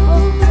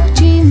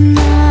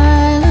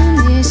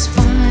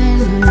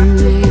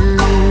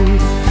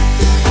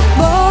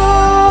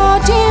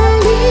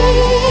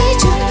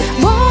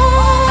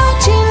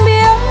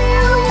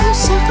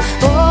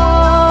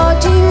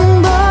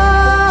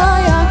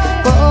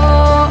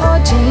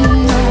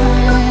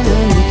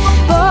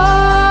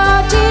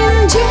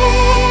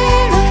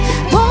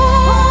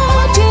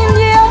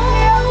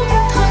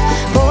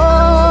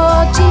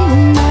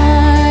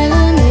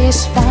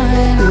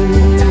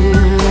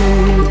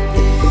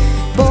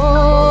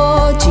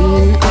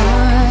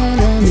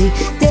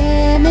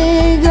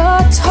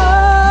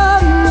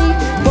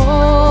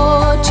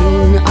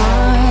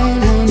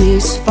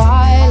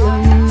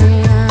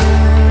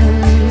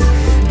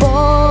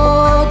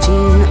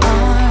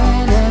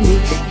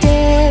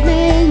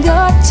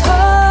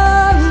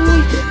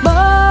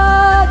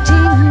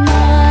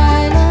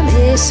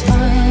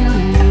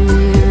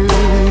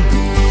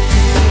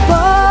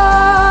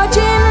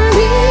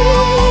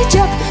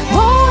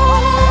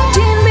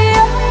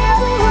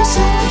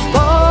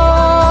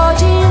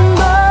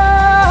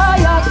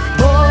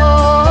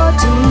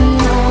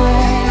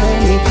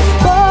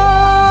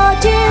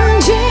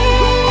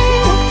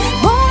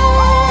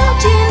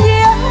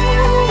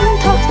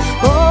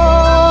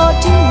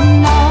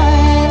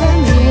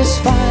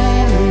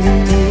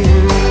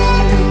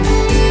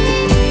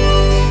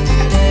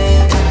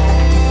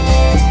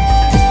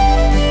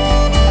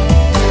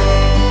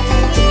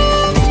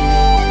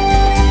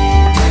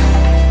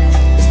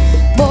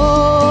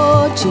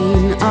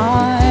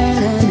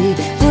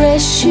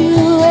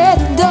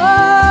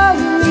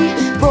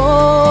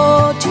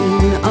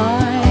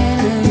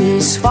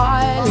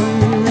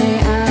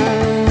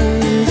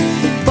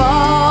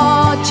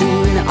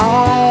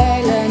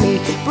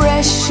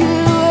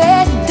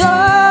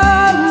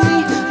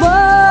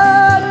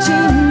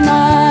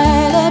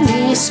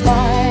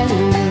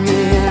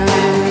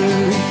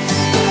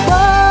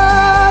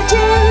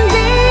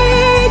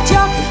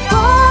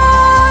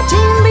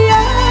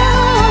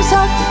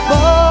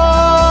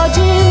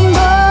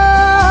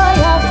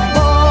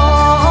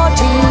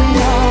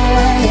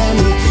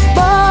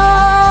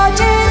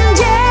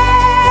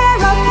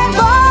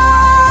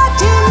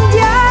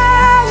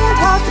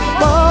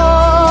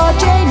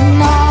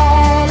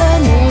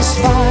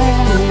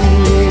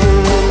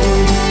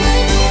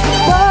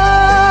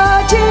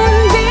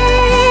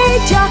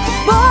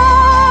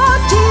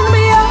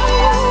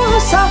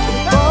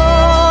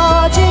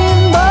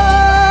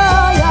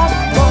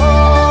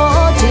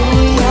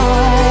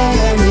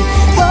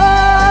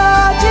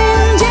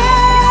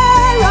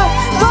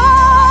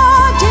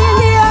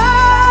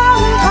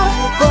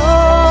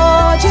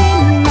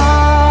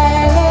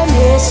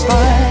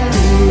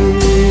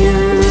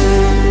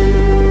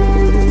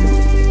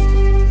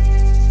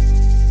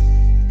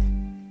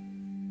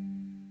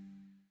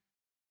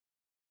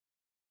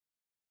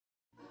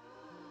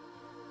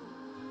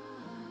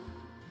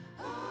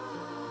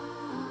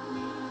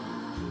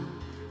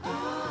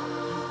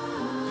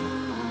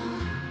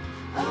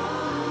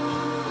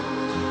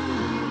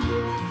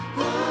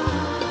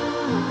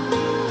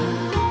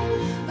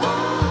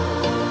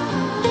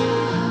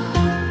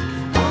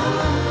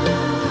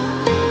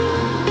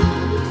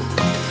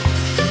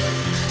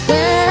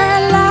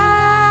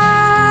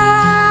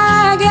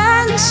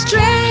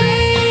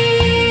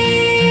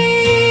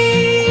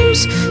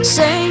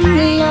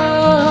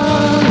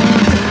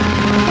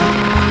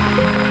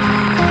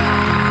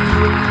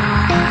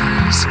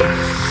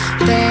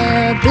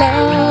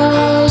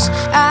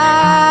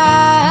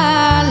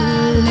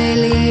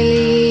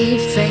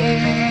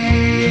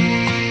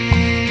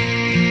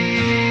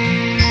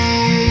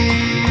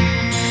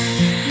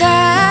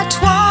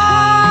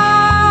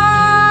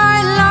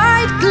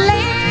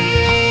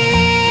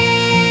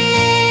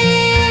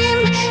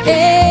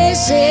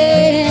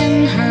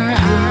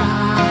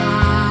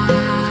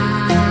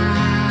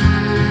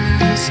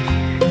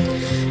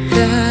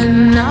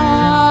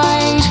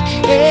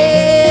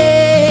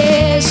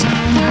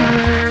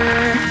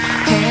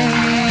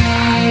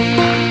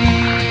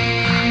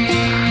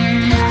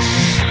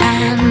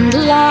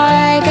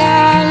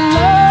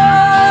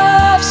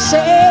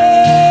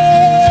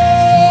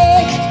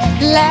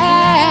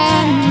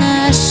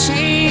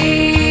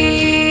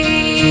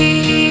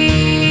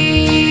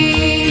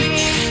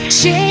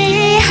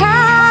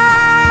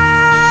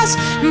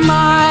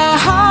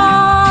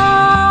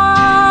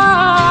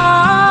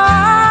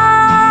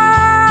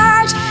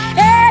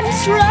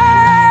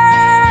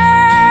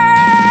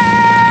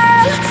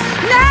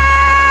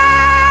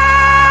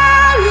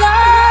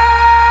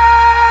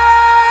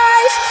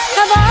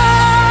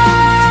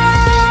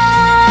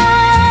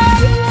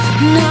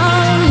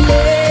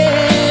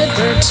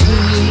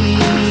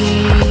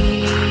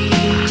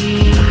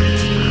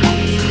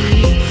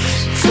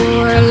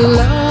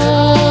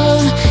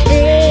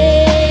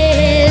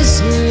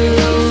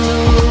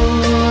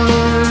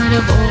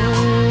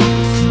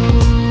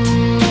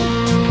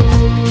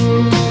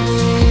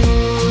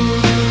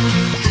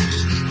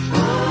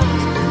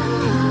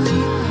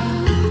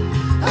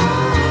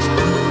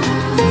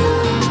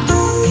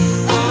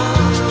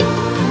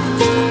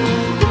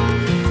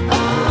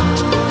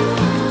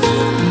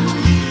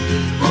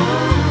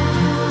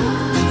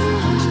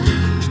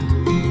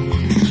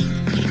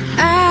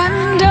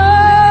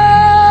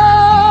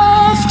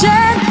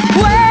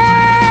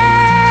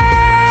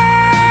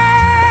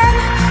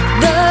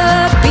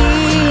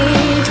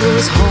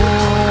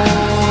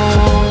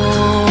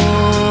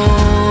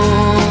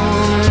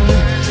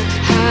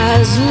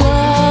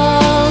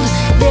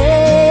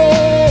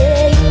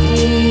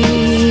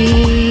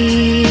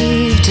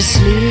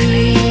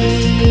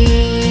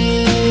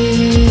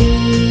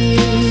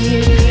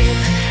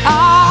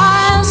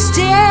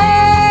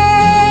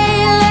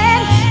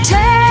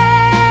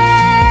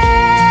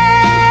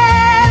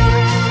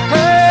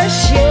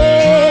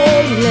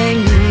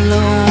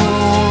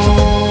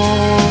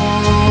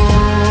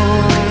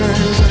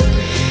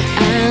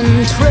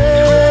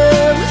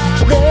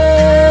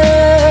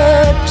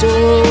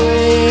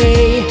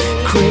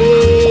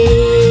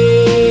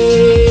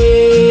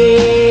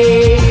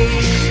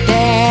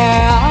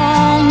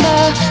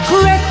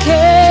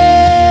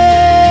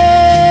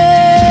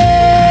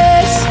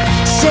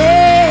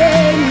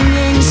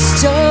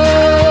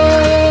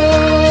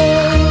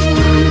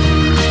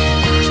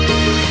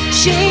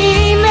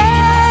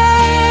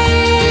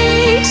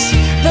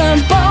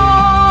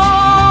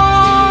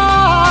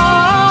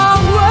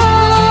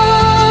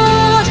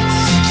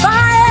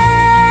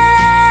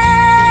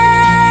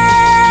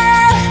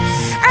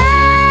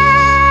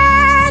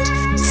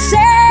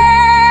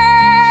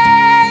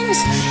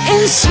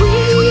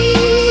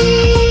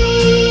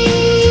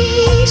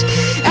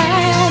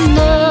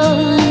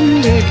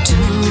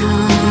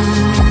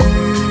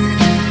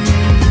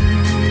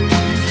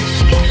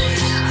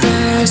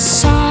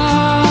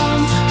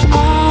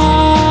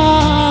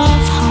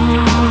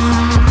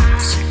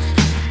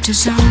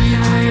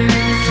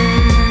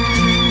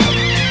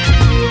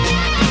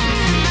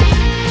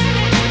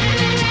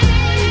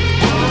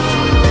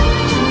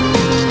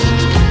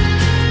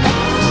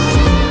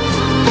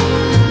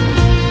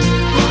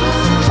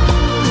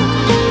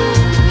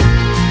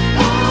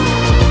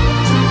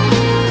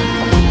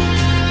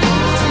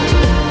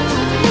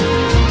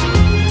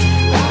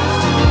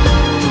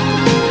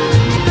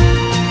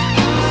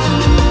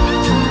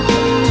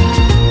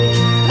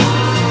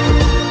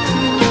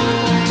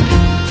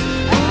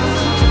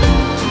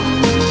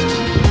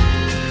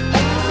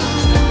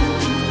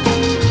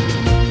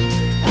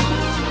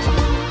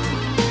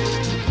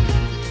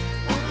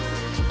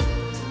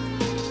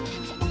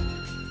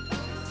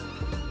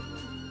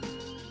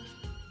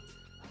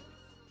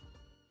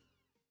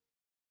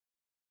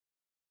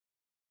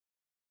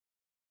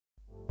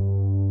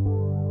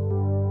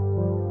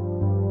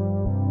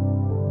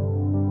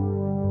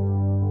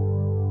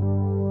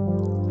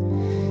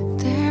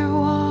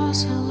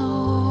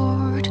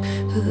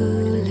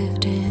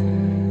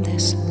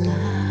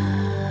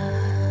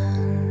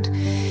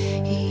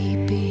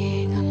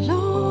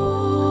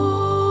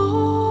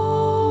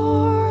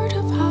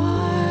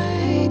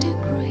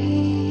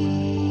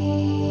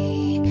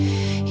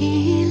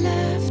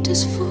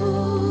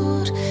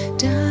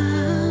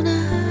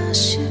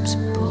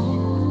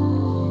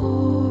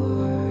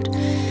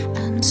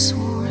 and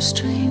swore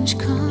strange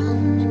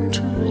countries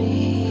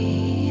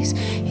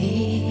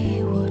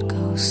he would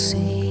go see.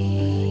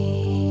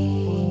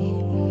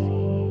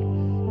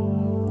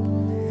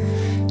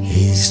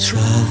 He's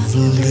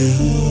traveled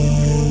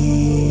east,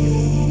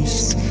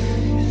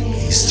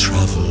 he's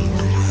traveled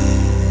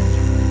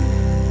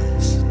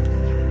west,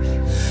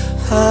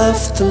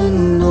 half the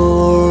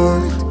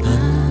north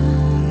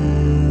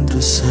and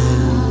the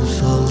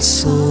south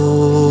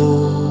also,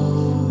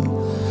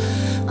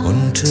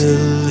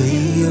 until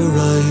he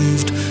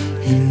arrived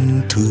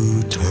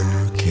into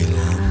Turkey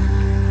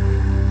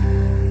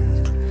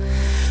land.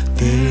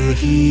 There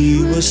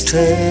he was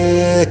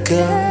taken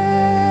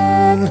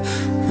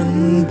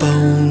and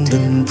bound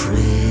in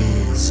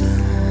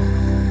prison,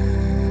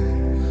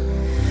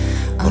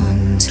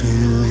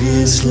 until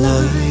his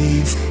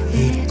life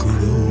it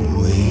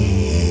grew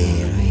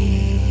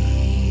weary.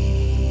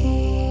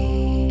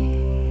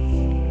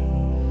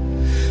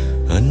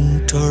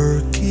 And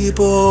Turkey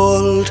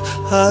bold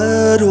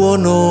had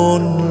one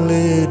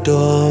only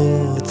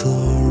daughter,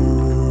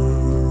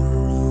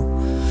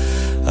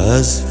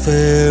 as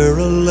fair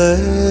a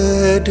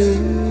lady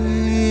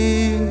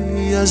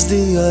as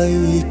the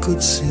eye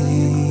could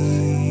see.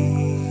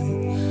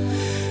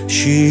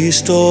 She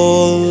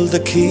stole the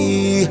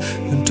key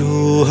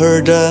into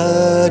her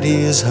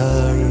daddy's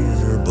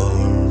harbour,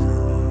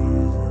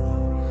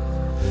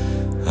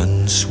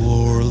 and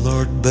swore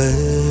Lord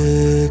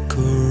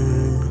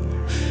Baker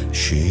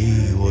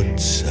she would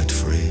set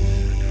free.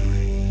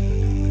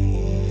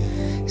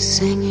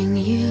 Singing,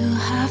 you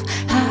have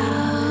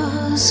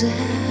houses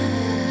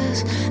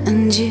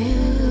and you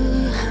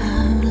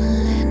have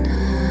linen.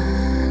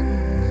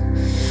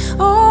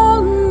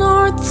 All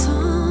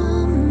Northumber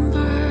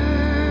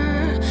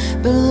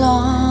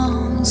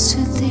belongs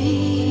to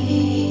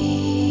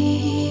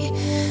thee.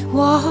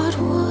 What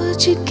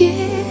would you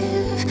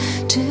give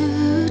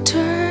to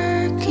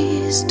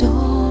Turkey's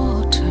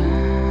daughter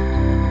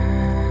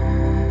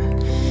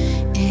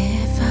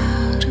if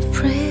out of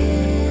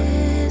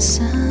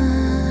prison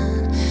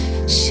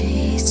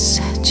she'd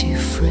set you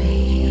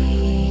free?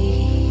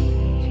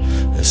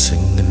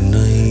 Singing,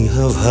 I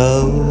have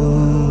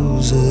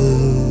houses,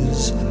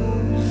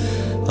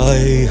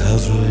 I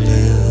have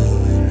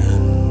linen,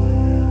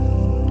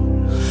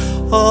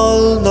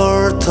 all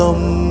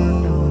Northumber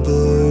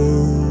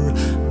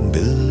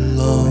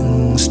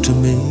belongs to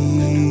me.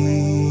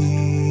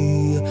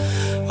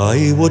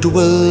 I would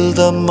will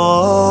them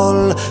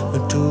all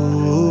to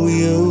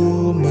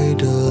you, my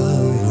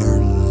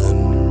darling,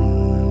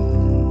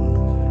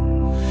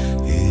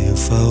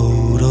 if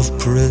out of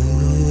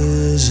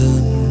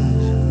prison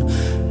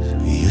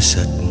you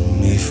set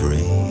me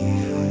free.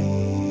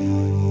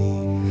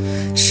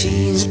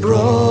 She's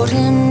brought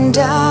him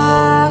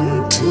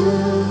down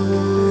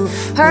to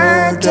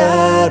her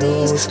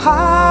daddy's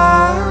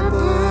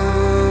harbor,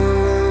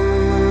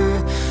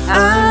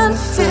 and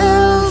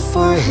filled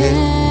for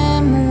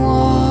him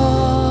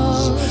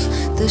was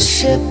the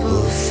ship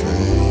of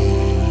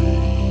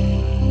fame,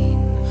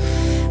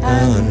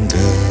 and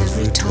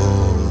every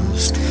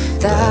toast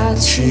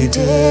that she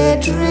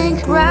did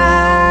drink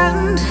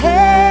round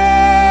him.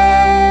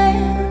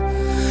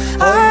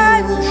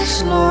 I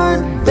wish,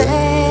 Lord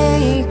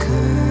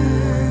Baker,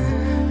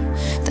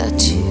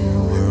 that you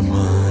were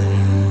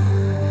mine.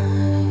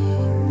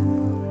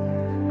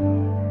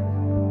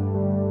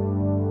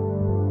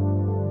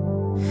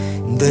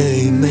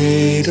 They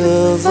made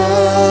a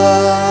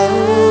vow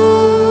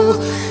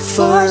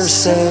for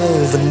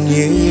 7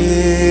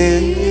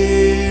 years,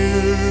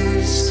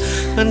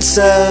 and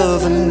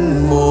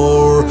 7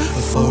 more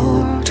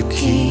for to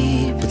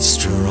keep it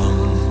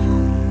strong.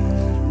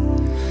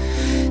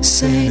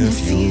 Saying,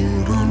 if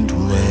you don't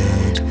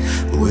wed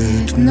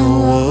with no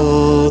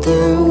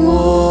other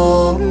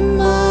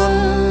woman,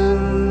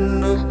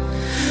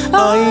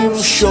 I'm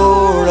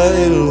sure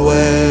I'll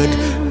wed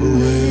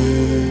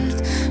with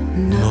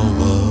no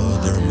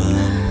other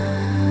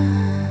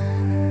man.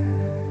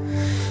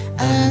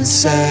 And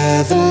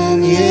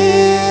 7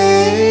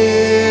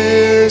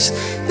 years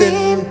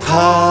been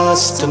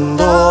past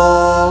and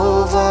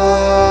over,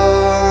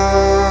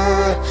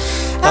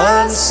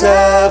 and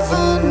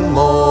 7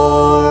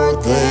 more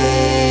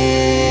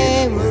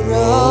they were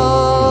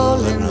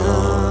rolling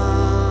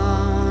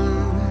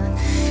on.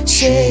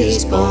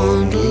 She's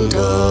bundled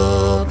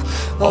up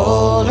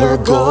all her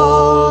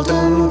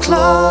golden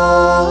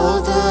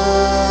clothing,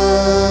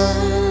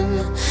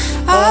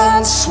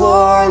 and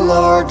swore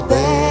Lord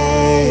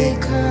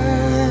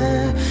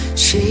Baker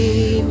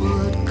she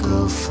would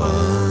go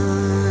find.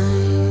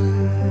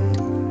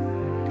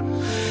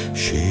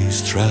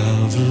 She's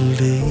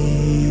travelled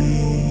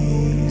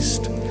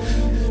east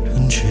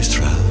and she's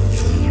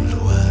travelled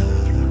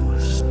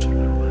west,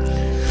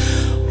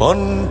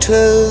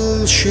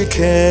 until she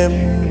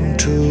came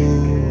to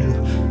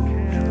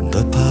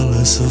the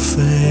Palace of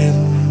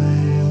Fame.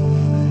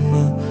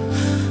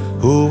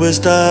 Who is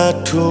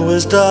that, who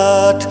is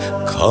that,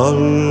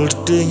 called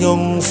the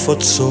young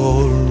foot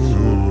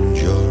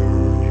soldier,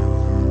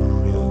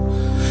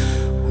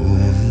 who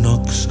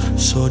knocks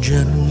so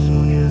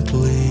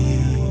gently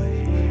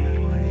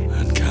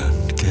and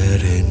can't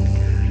get in.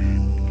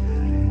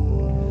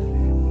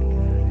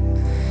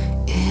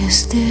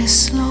 Is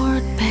this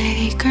Lord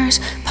Baker's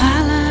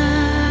palace?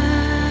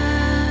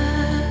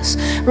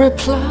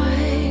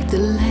 Replied the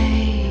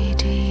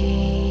lady.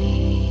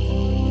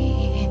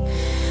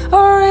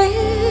 Or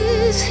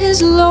is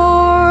his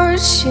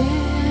lordship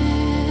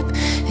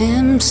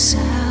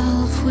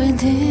himself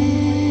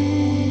within?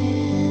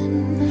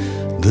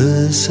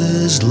 This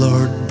is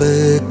Lord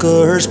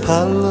Baker's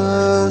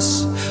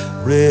palace,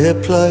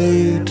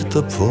 replied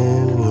the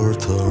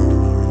porter.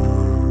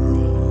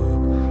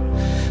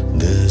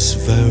 This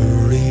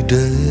very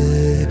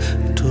day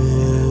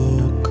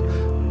took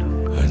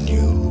a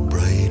new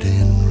bride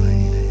in.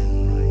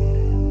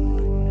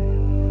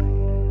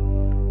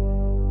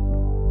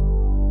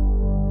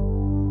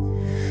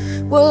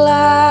 Well,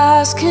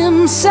 ask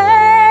him,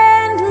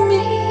 send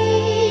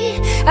me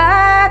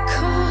a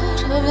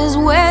cut of his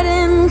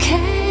wedding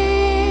cake,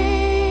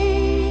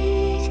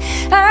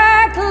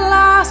 a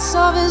glass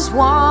of his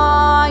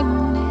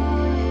wine,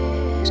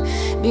 it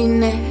be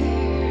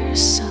ne'er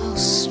so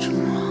strong,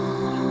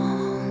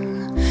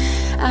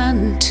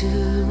 and to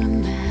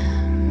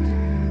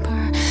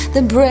remember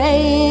the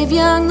brave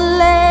young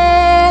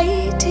lady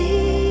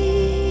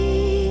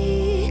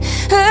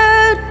who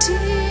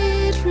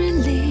did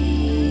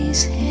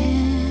release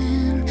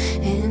him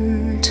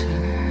in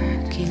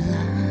Turkey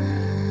land.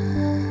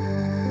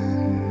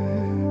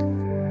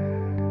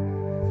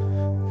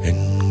 In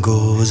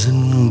goes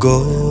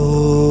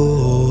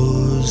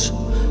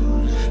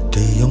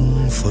the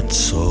young foot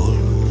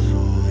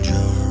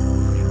soldier,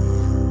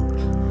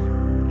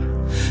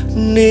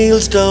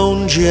 kneels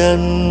down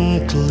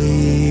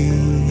gently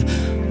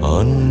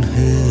on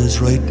his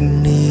right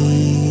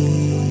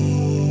knee.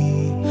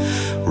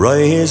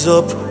 Rise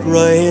up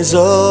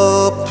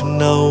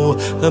now,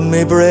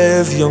 my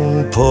brave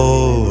young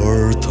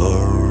porter.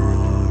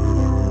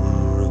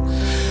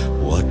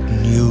 What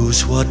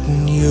news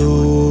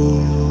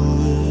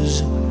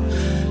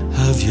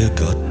have you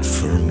got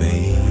for me?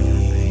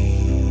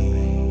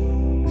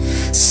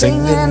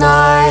 Singing,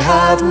 I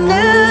have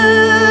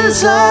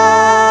news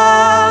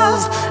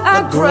of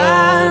a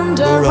grand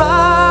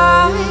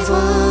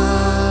arrival,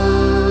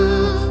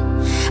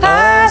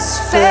 as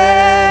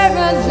fair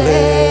a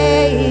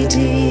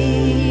lady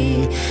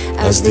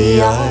as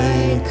the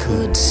eye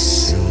could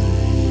see.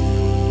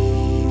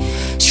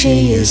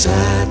 She is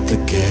at the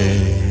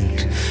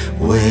gate,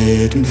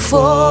 waiting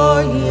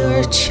for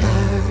your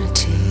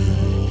charity.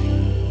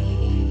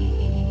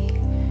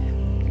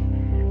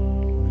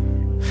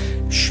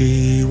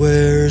 She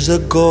wears a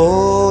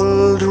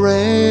gold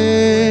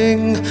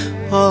ring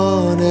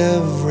on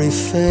every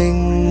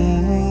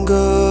finger,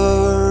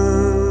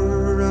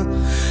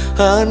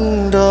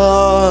 and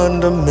on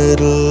the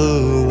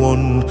middle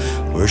one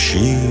where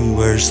she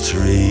wears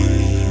three,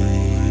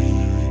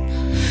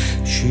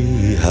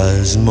 she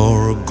has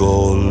more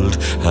gold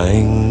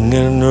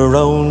hanging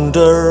around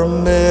her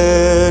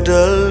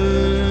middle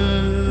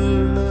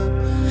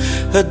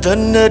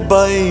than it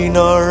bine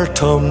or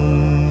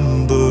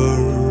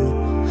timber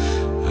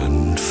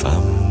and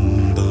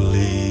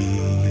family.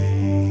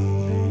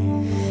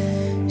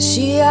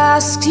 She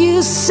asked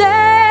you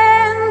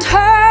send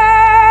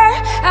her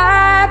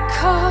a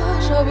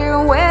cut of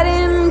your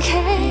wedding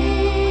cake,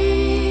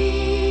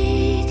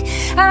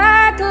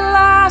 a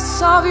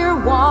glass of your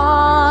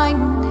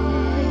wine,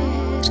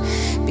 it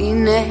be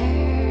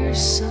ne'er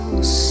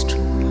so strong,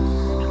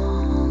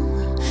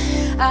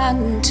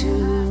 and to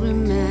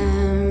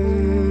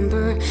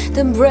remember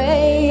the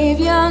brave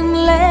young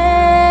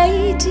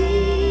lady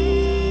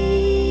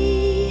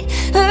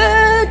who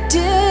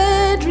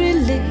did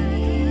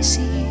release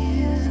you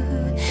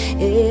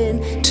in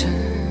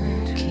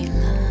Turkey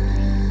land.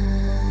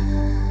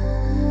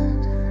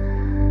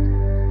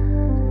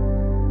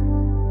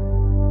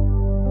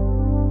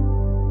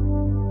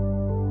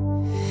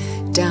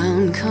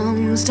 Down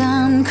comes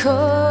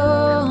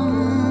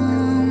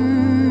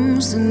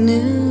the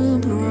new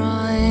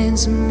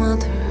bride's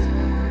mother.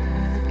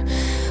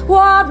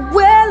 What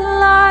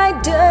will I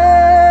do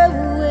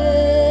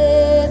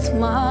with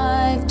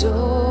my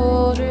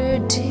daughter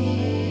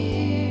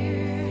dear?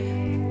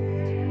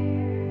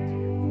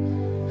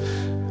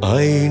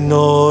 I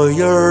know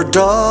your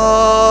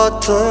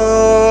daughter,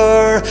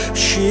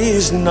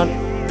 she's not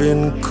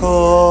been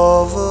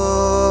covered,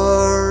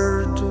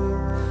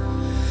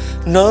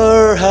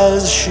 nor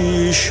has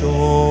she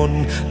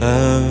shown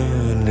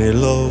any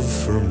love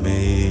for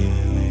me.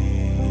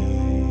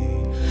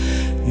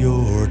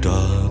 Your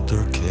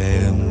daughter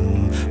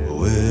came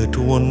with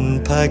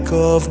one pack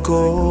of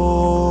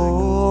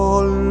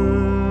gold.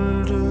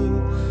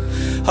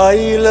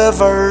 I'll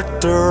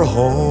avert her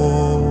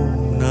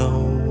home now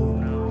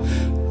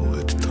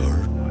with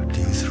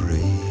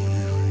 33.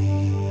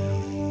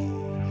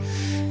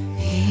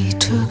 He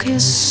took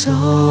his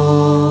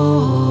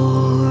sword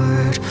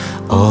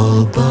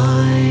all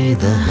by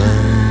the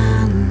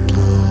handle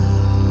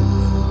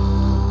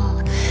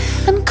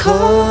and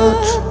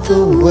cut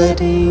the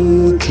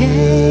wedding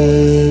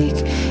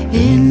cake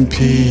in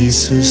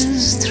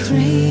pieces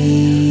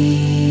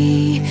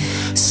 3,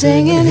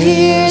 singing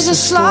here's a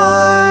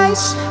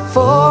slice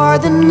for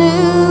the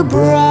new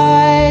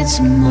bride's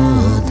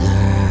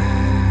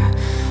mother,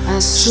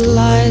 a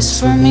slice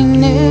for me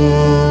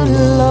new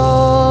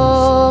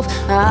love,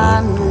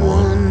 and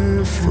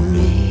one for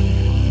me.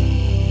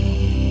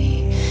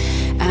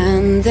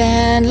 And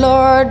then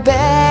Lord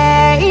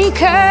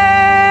Baker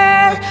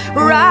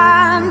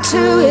ran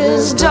to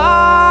his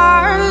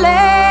darling.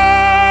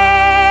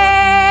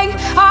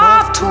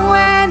 Of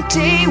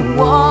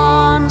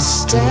 21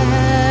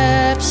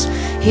 steps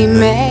he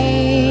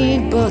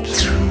made but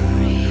 3.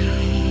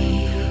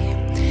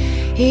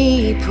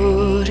 He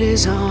put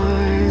his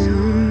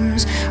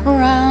arms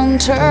round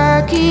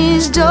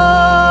Turkey's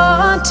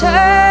daughter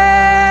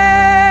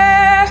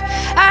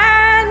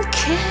and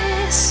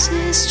kissed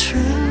his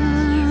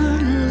true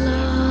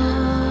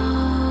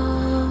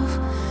love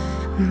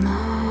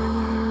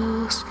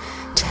most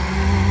tenderly.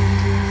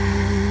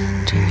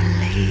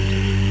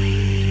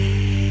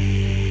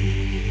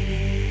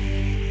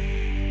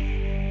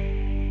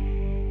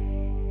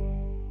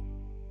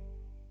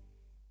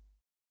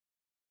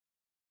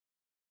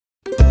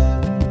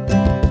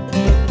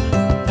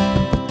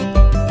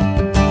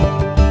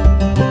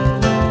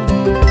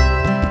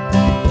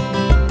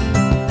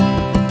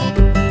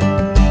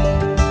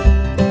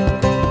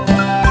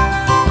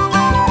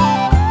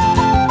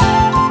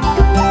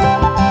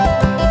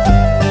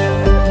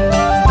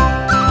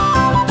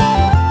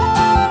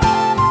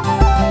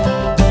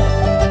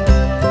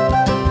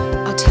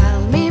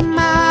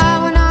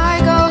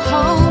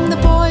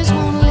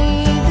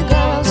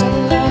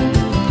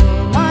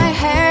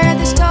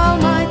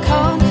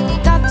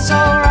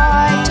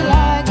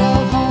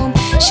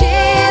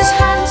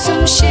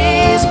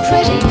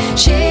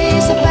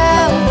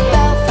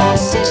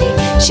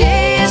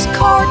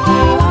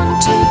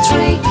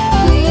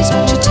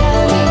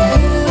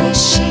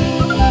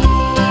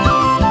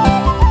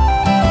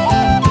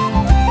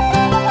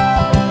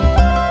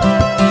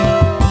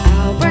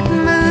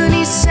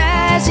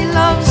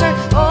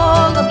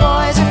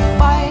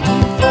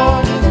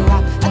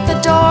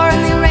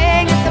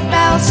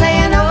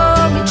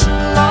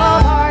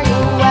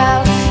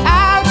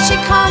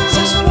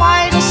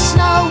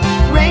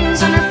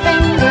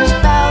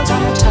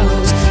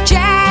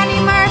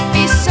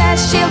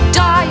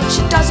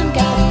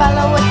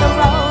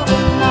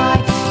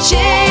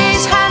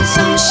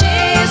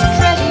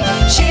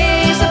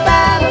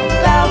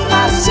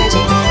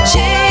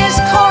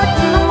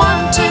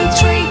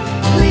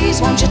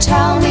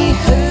 Tell me,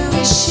 who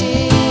is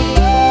she?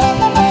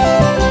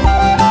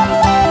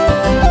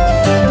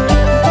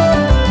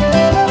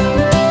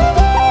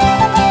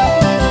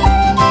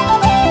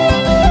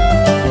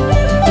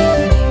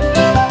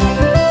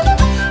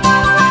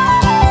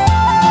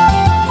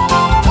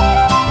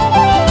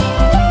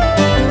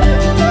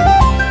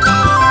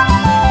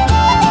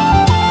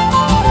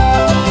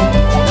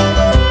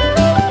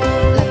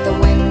 Let the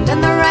wind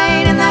and the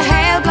rain and the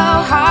hail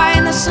blow high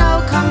and the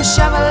snow come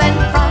shoveling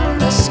from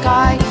the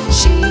sky.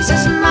 She's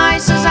as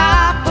nice as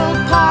apple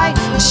pie,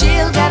 and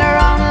she'll get her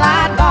own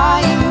lad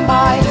by and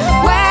by.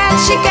 When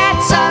she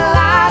gets a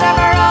lad of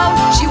her own,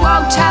 she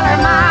won't tell her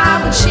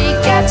ma when she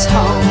gets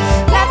home.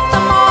 Let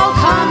them all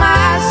come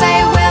as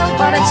they will,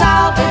 but it's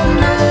Albert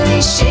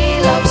Mooney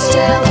she loves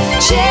still.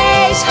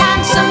 She's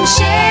handsome,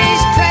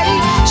 she's pretty,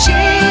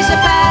 she's a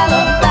belle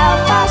of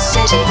Belfast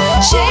City.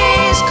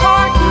 She's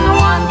courting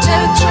 1,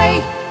 2, 3.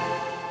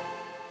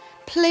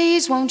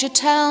 Please won't you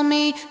tell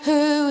me,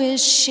 who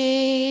is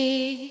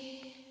she?